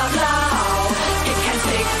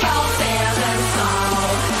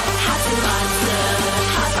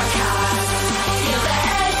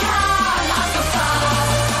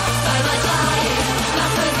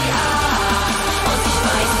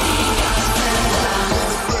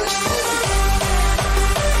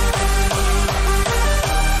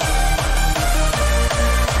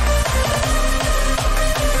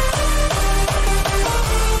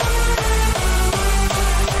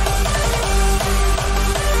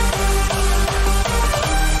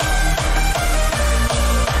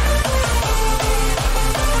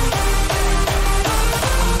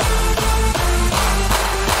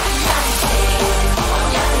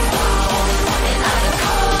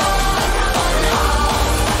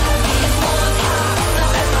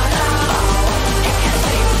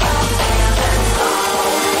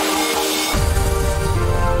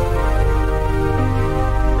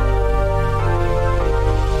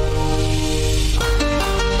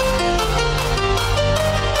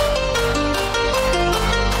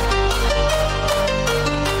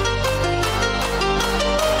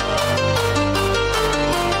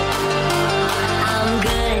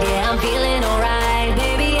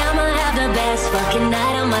 fucking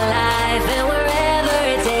night of my life. And wherever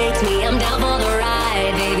it takes me, I'm down for the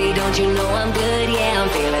ride. Baby, don't you know I'm good? Yeah, I'm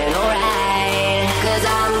feeling alright. 'Cause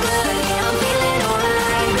I'm good, yeah, I'm feeling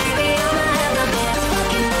alright. Baby, I'ma have the best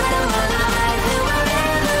fucking night of my life. And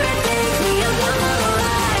wherever it takes me, I'm down for the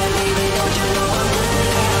ride. Baby, don't you know I'm good?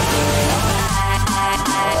 Yeah, I'm feeling alright.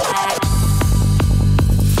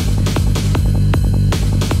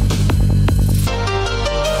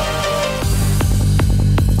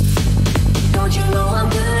 Don't you know I'm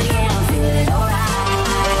good? Yeah, I'm feeling alright.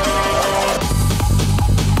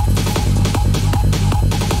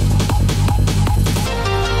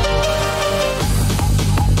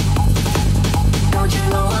 Don't you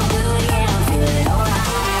know I'm good? Yeah, I'm feeling alright.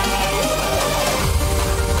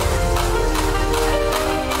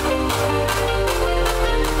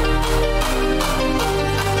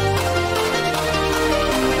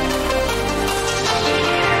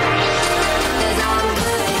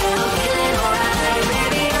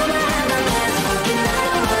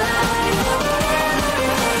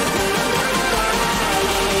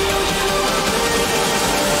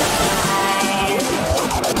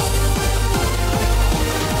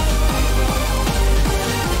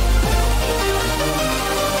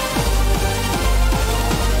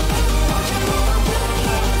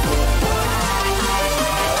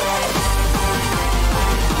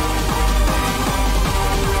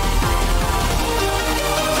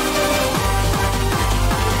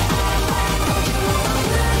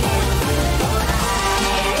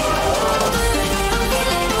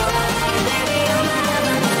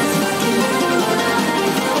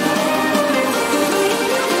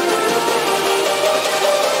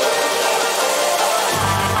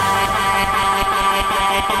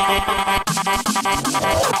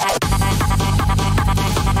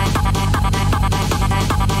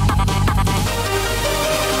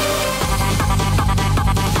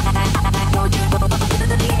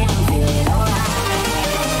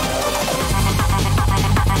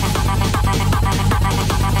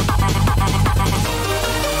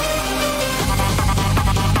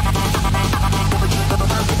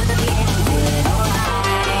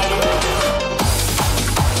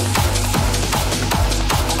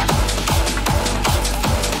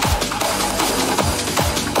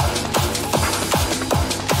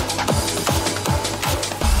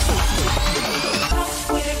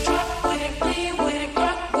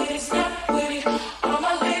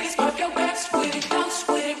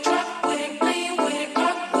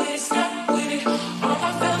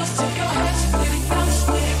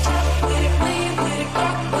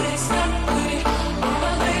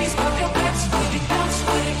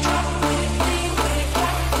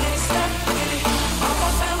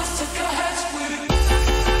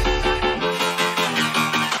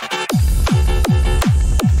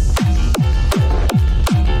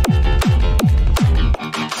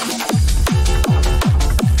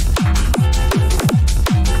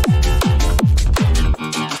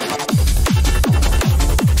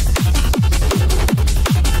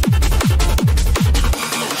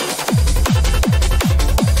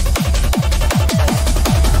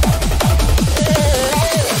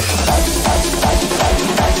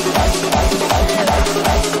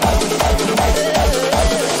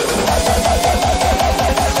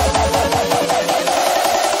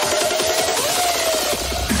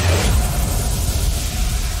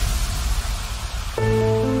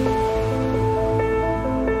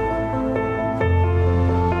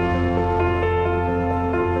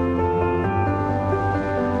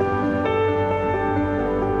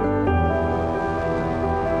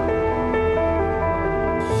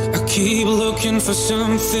 Keep looking for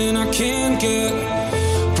something I can't get.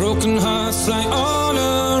 Broken hearts lie all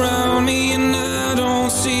around me, and I don't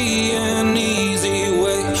see an easy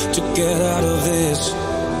way to get out of this.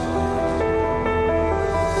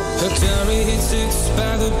 Her diary sits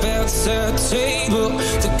by the bedside table.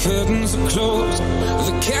 The curtains are closed,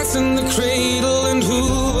 the cat's in the cradle. And who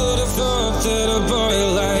would have thought that a boy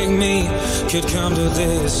like me could come to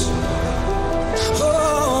this?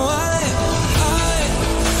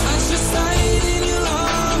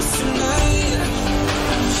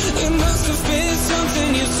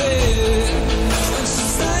 Something you said, and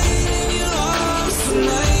she's lying in your arms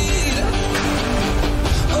tonight.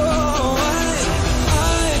 Oh,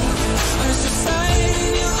 I just lying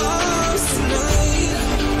in your arms tonight.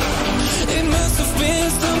 It must have been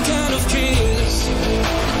some kind of kiss.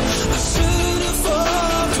 I should have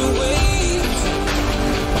walked away.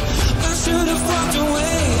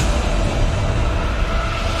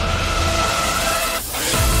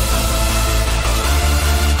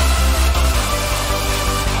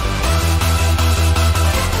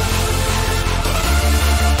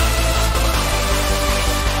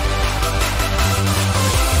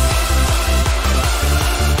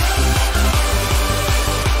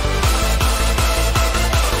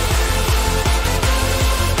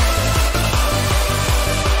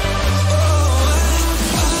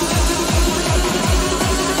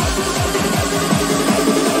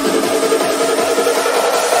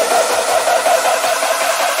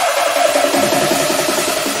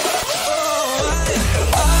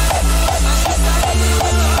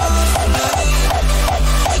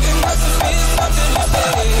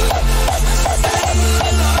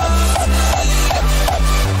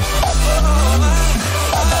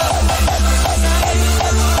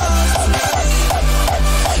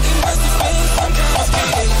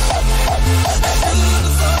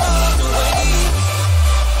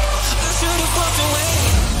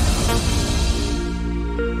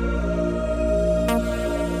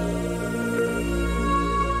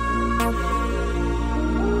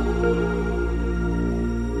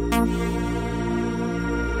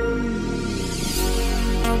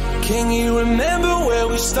 remember where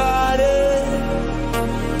we started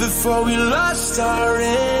before we lost our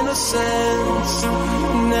innocence.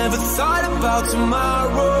 Never thought about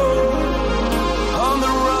tomorrow. On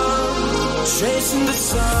the run, chasing the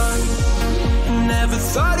sun. Never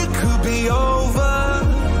thought it could be over.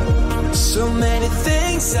 So many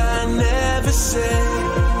things I never said.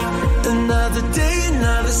 Another day,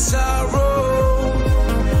 another sorrow.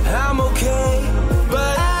 I'm okay,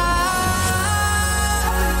 but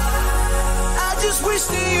I just wish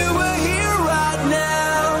that you were here right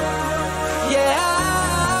now. Yeah,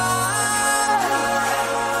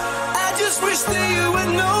 I just wish that you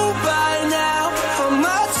would know by now how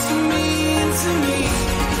much you mean to me.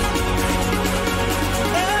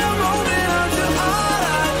 And I'm holding on to all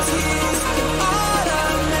our tears, all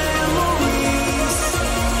our memories.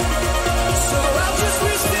 So I just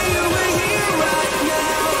wish that you were here right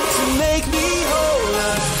now to make me whole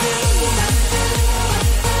again.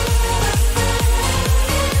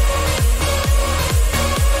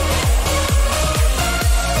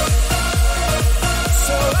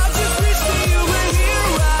 So I just wish that you were here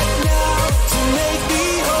right now to make me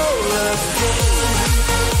whole again.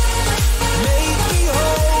 Make me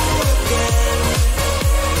whole again.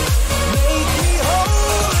 Make me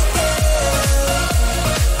whole again.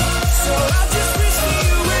 So I just wish that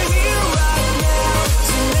you were here right now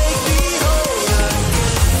to make me whole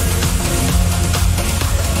again.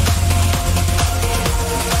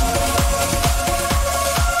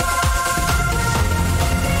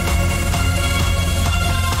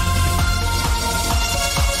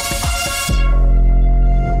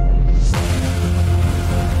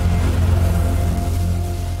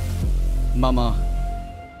 Mama,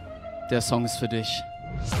 der Song ist für dich.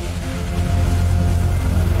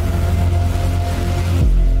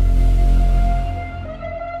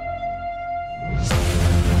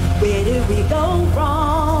 Where did we go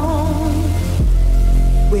wrong?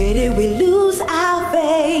 Where did we lose our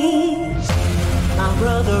faith? My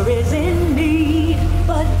brother is in need,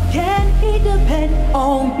 but can he depend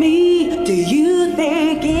on me? Do you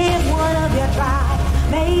think if one of you tried,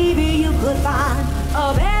 maybe you could find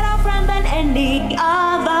a better friend than any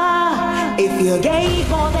other? If you gave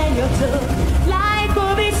more than you took, life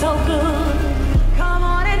would be so good. Come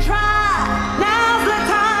on and try. Now's the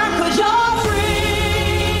time, 'cause you're free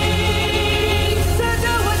to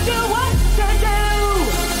do what you want to do.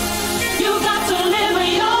 You got to live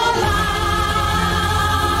your life.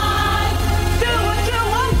 Do what you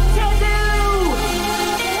want to do.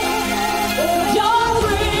 You're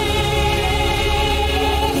free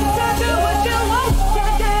to do what you want to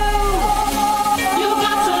do. You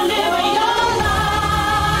got to live your life.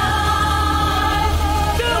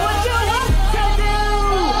 Do what you want to do.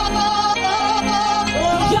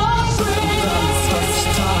 You're free. Alles, was ich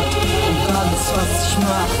tat und alles, was ich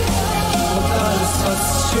mach und alles, was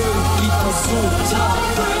ich irgendwie versucht hab,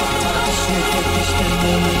 tat ich nur für dich, denn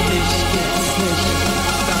ohne dich geht es nicht.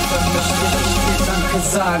 Dafür möchte ich dir Danke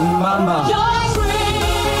sagen, Mama. You're free.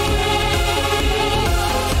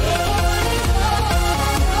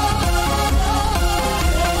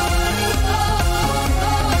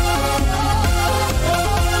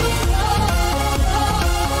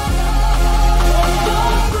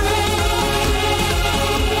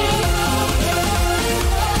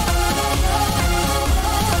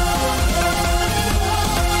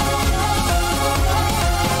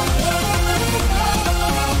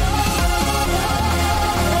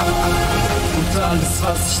 Und alles,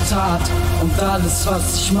 was ich tat und alles, was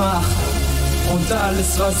ich mach und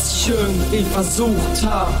alles, was ich irgendwie versucht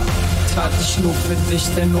hab, tat ich nur für dich,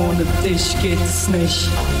 denn ohne dich geht es nicht.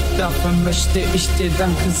 Dafür möchte ich dir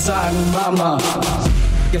Danke sagen, Mama.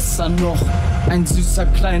 Gestern noch ein süßer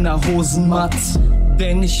kleiner Hosenmatz,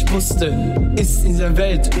 der nicht wusste, ist in der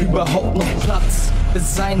Welt überhaupt noch Platz für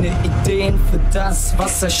seine Ideen, für das,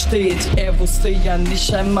 was er steht. Er wusste ja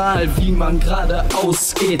nicht einmal, wie man gerade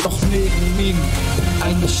ausgeht. Doch neben ihm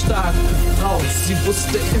eine starke Frau, sie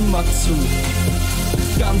wusste immer zu.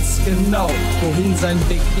 Ganz genau, wohin sein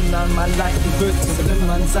Weg ihn einmal leiten wird, will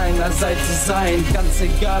an seiner Seite sein. Ganz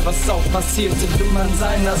egal, was auch passierte, will an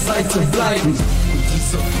seiner Seite bleiben. Und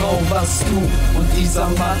diese Frau warst du und dieser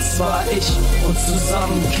Matz war ich. Und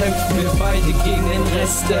zusammen kämpfen wir beide gegen den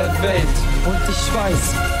Rest der Welt. Und ich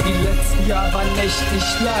weiß, die letzten Jahre waren echt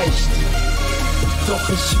nicht leicht. Doch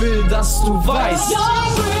ich will, dass du weißt, dass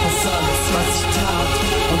alles, was ich tat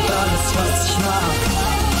und alles, was ich mach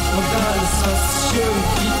und alles, was ich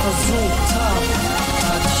irgendwie versucht hab,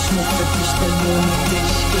 tat ich nur für dich, denn ohne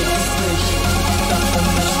dich geht es nicht. Dafür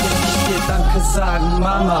möchte ich dir Danke sagen,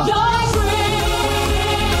 Mama.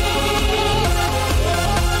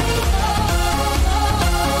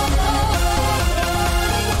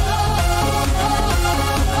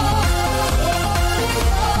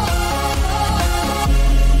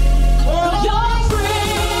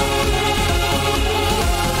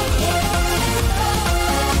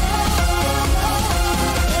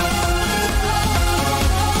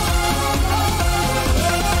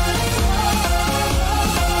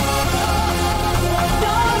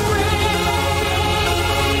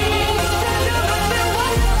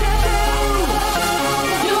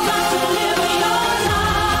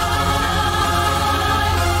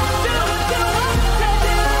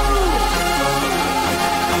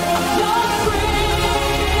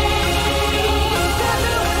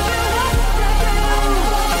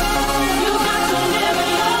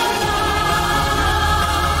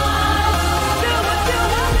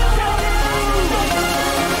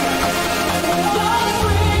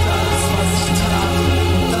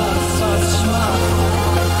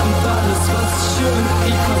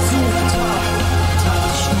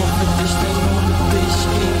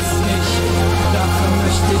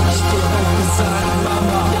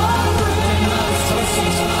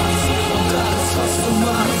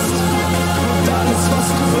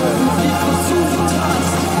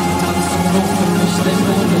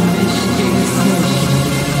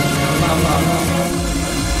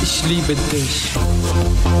 liebe dich.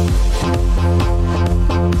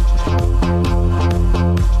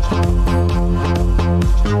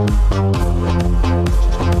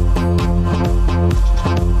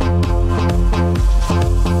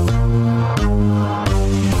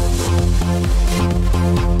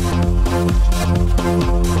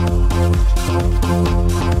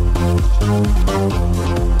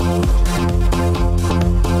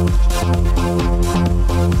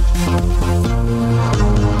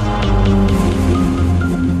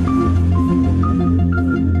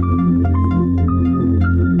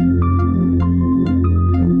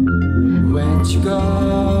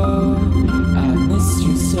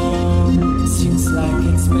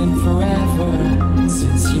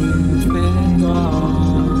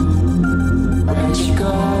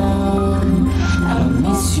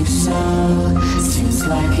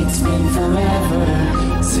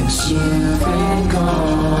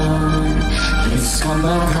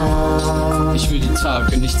 Ich will die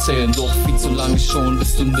Tage nicht zählen, doch viel zu lange schon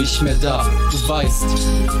bist du nicht mehr da. Du weißt,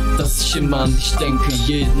 dass ich immer an dich denke,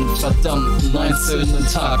 jeden verdammten einzelnen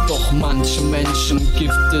Tag. Doch manche Menschen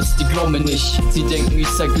gibt es, die glauben mir nicht. Sie denken, ich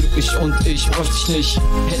sei glücklich und ich bräuchte dich nicht.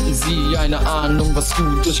 Hätten sie eine Ahnung, was du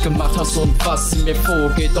durchgemacht hast und was in mir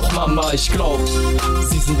vorgeht. Doch Mama, ich glaub,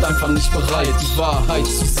 sie sind einfach nicht bereit, die Wahrheit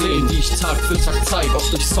zu sehen, die ich Tag für Tag zeig, ob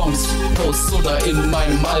durch Songs, Posts oder in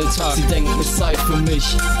meinem Alltag. Sie denken, es sei für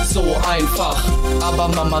mich so einfach, aber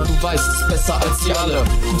Mama, du weißt es besser als sie alle.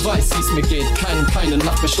 Du weißt, wie es mir geht, keine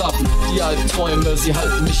Nacht mehr schlafen. Die Albträume, sie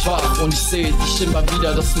halten mich wach und ich sehe dich immer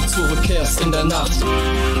wieder, dass du zurückkehrst in der Nacht.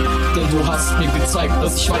 Denn du hast mir gezeigt,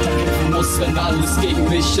 dass ich weiterkämpfen muss, wenn alles gegen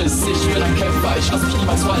mich ist. Ich bin ein Kämpfer, ich lass mich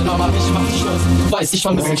niemals fallen, Mama, ich mach dich stolz. Du weißt, ich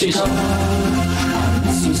vermisse dich. So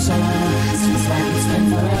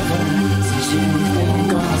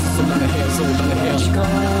lange her, so lange her. Ich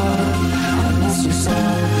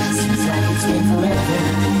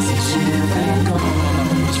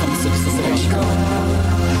vermisse dich so sehr.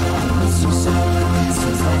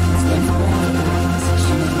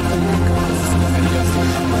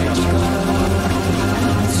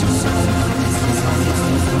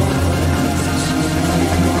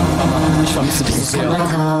 Ich vermisse dich so sehr.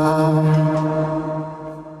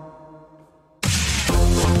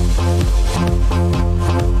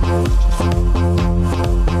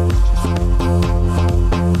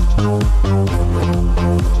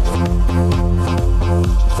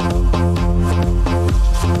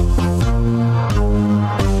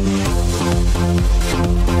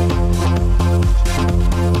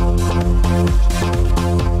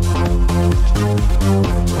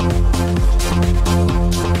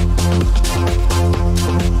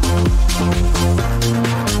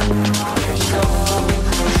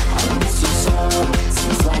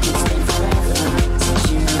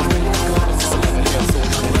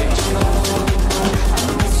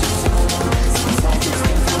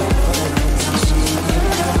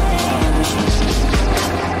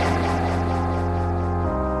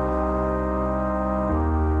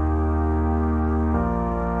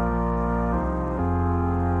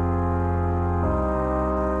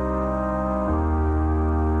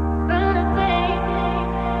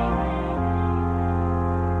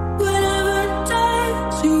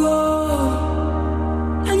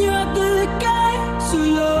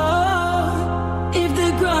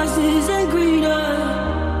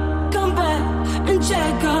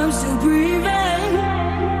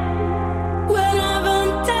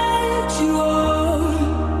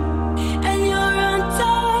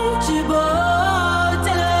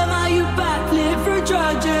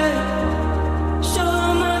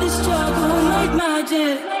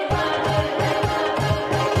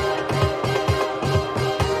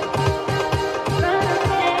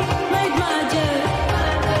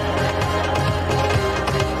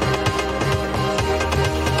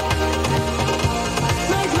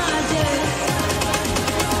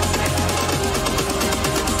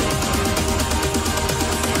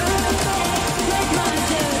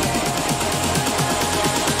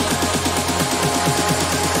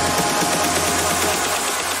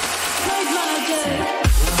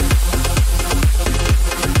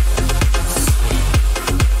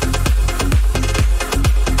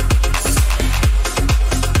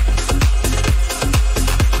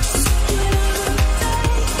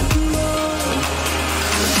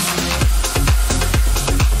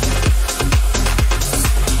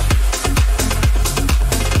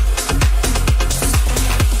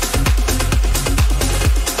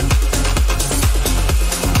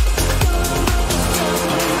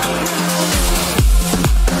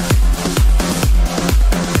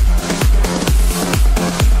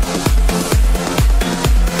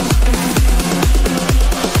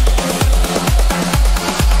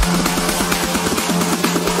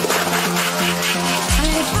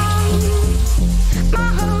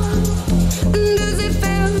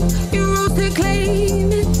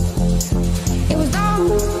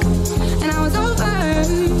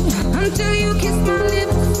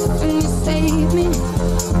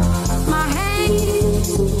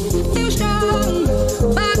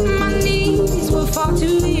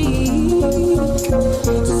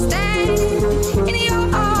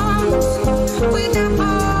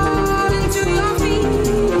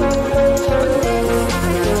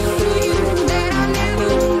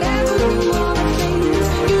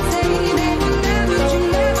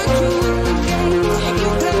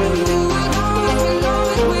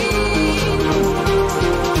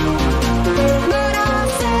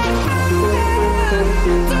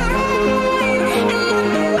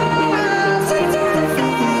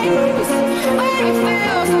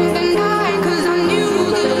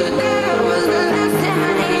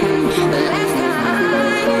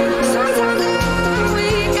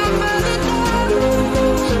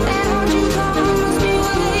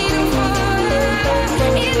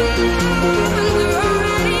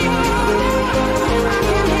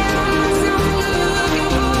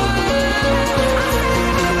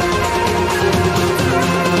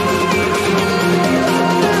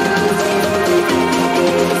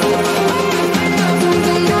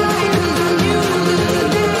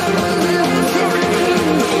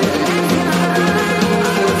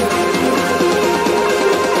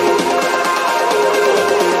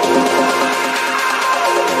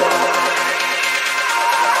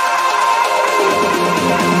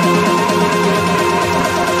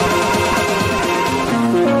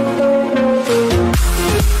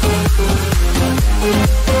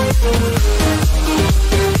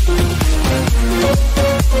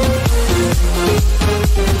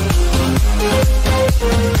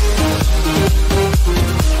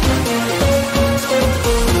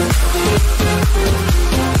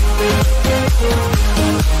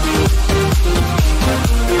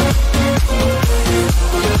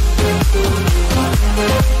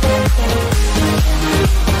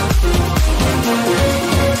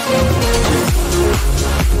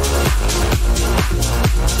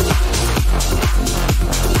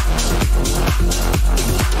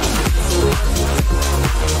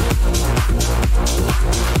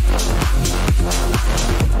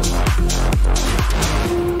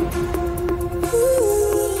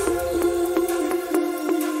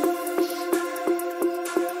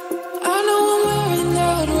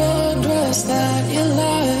 else that you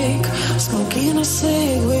like. Smoking a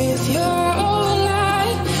cig with your old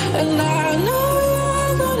light. And I know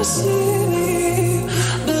you're gonna see me,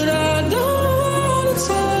 but I don't wanna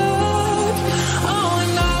touch. Oh,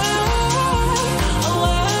 and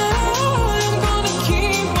I'm gonna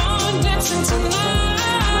keep on dancing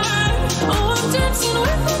tonight. Oh, I'm dancing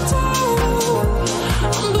with the devil,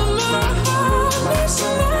 but my heart needs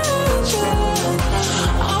some magic.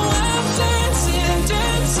 Oh, I'm dancing,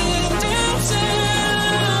 dancing, dancing.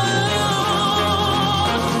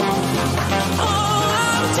 Oh,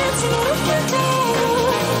 I'm dancing with the devil,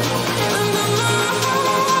 but my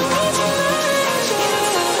heart needs some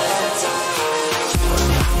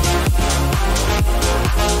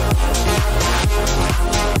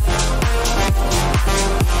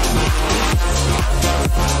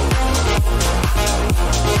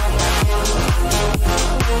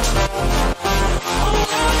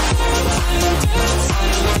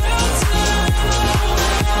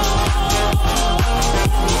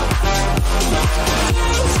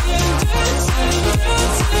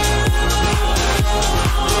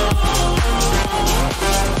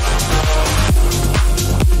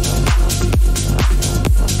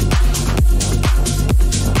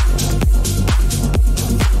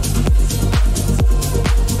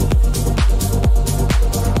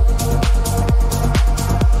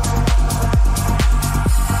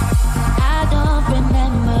I don't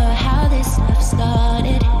remember how this love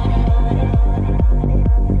started,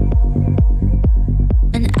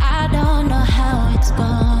 and I don't know how it's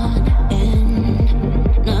gonna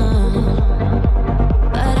end, no.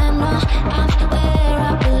 But I know I'm where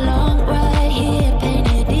I belong, right here,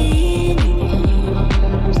 painted in your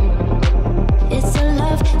arms. It's a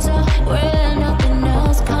love so real, nothing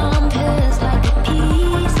else compares, like a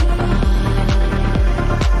piece of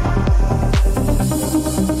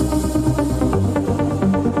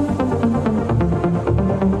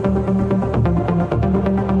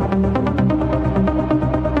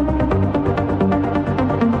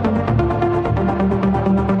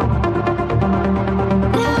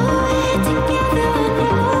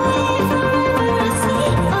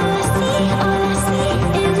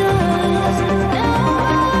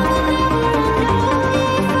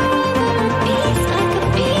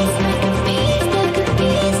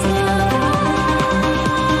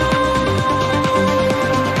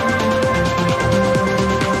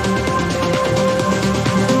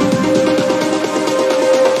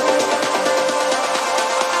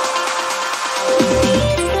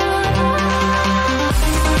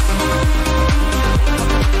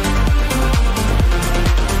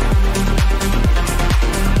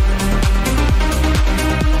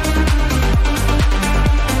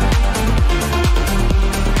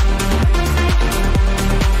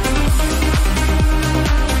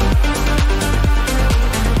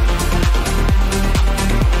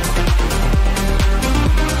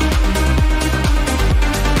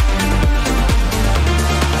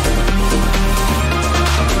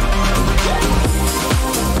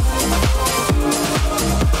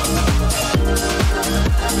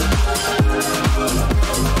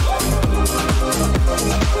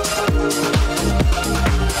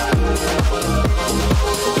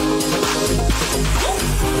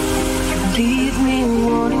leave me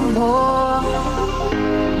wanting more,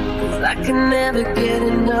 'cause I can never get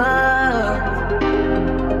enough.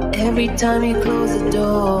 Every time you close the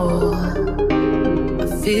door, I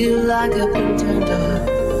feel like I've been turned up.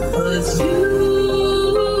 'Cause you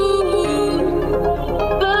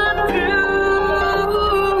burn through,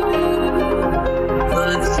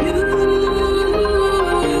 'cause you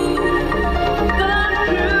burn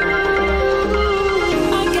through.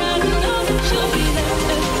 I gotta know that you'll be there.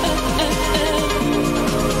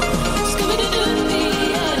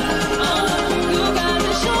 You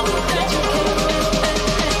gotta show me that you can.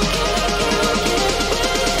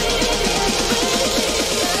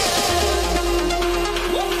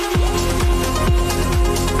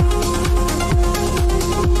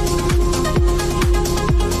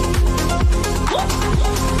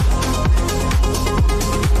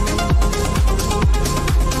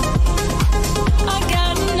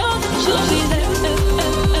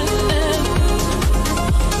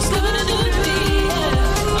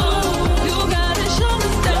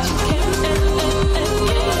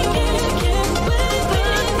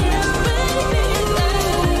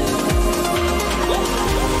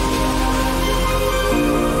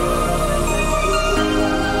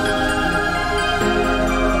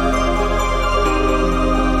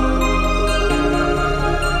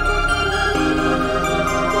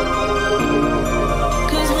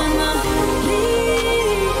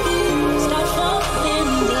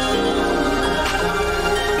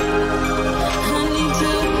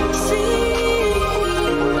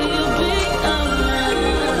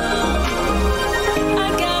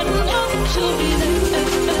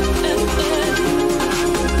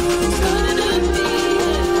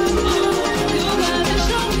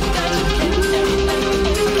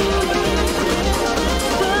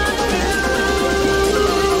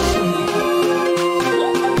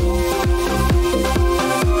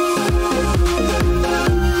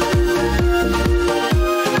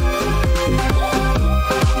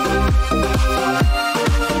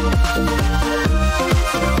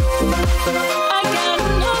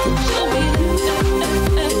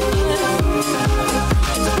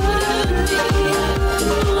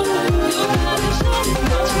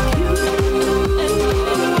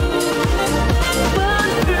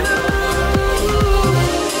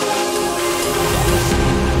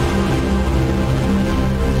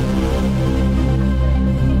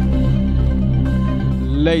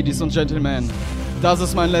 Ladies und Gentlemen, das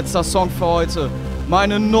ist mein letzter Song für heute.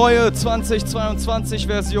 Meine neue 2022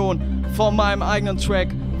 Version von meinem eigenen Track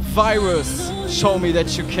Virus, Show Me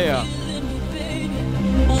That You Care.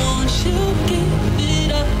 Won't you give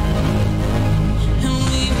it up? And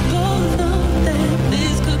we both know that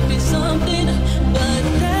this could be something, but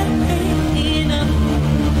that ain't enough.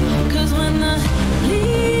 'Cause when the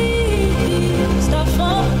leaves start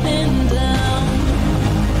falling down,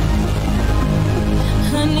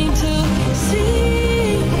 I need to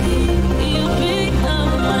see you be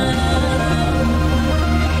around.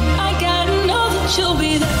 I gotta know that you'll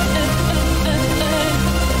be there.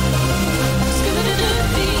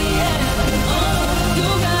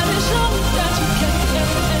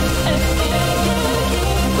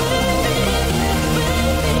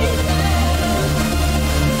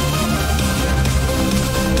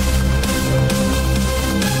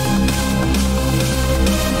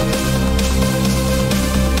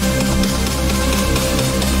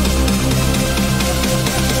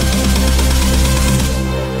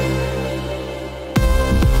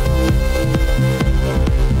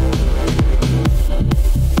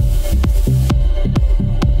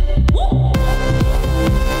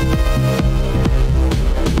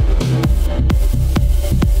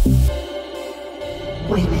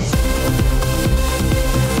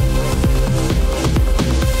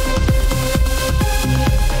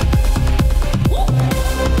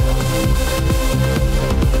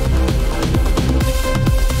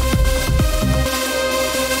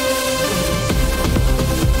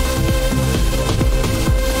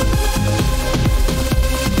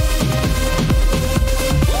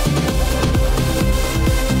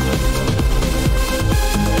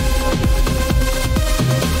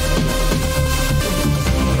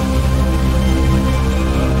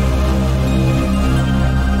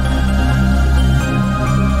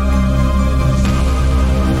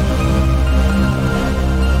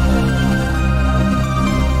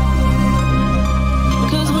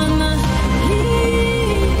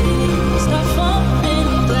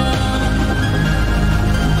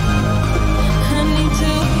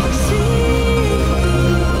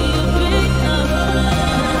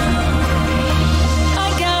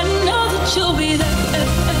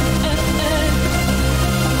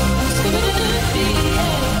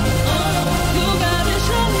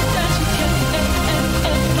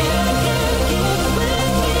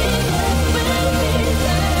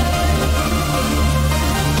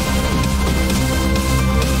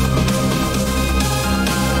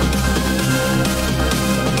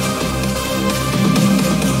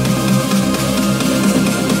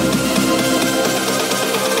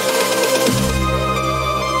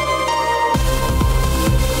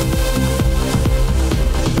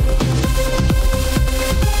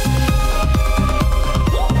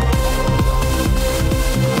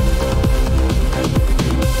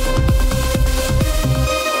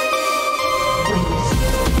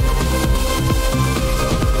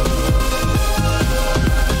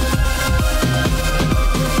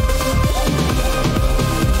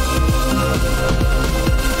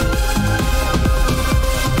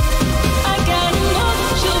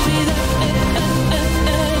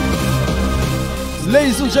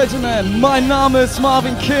 Ladies und Gentlemen, mein Name ist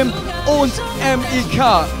Marvin Kim und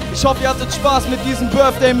MEK. Ich hoffe, ihr hattet Spaß mit diesem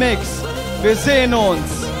Birthday Mix. Wir sehen uns.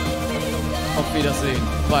 Auf Wiedersehen.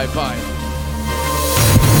 Bye bye.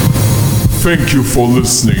 Thank you for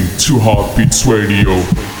listening to Heartbeats Radio.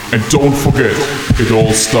 And don't forget, it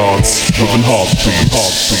all starts with a heartbeat.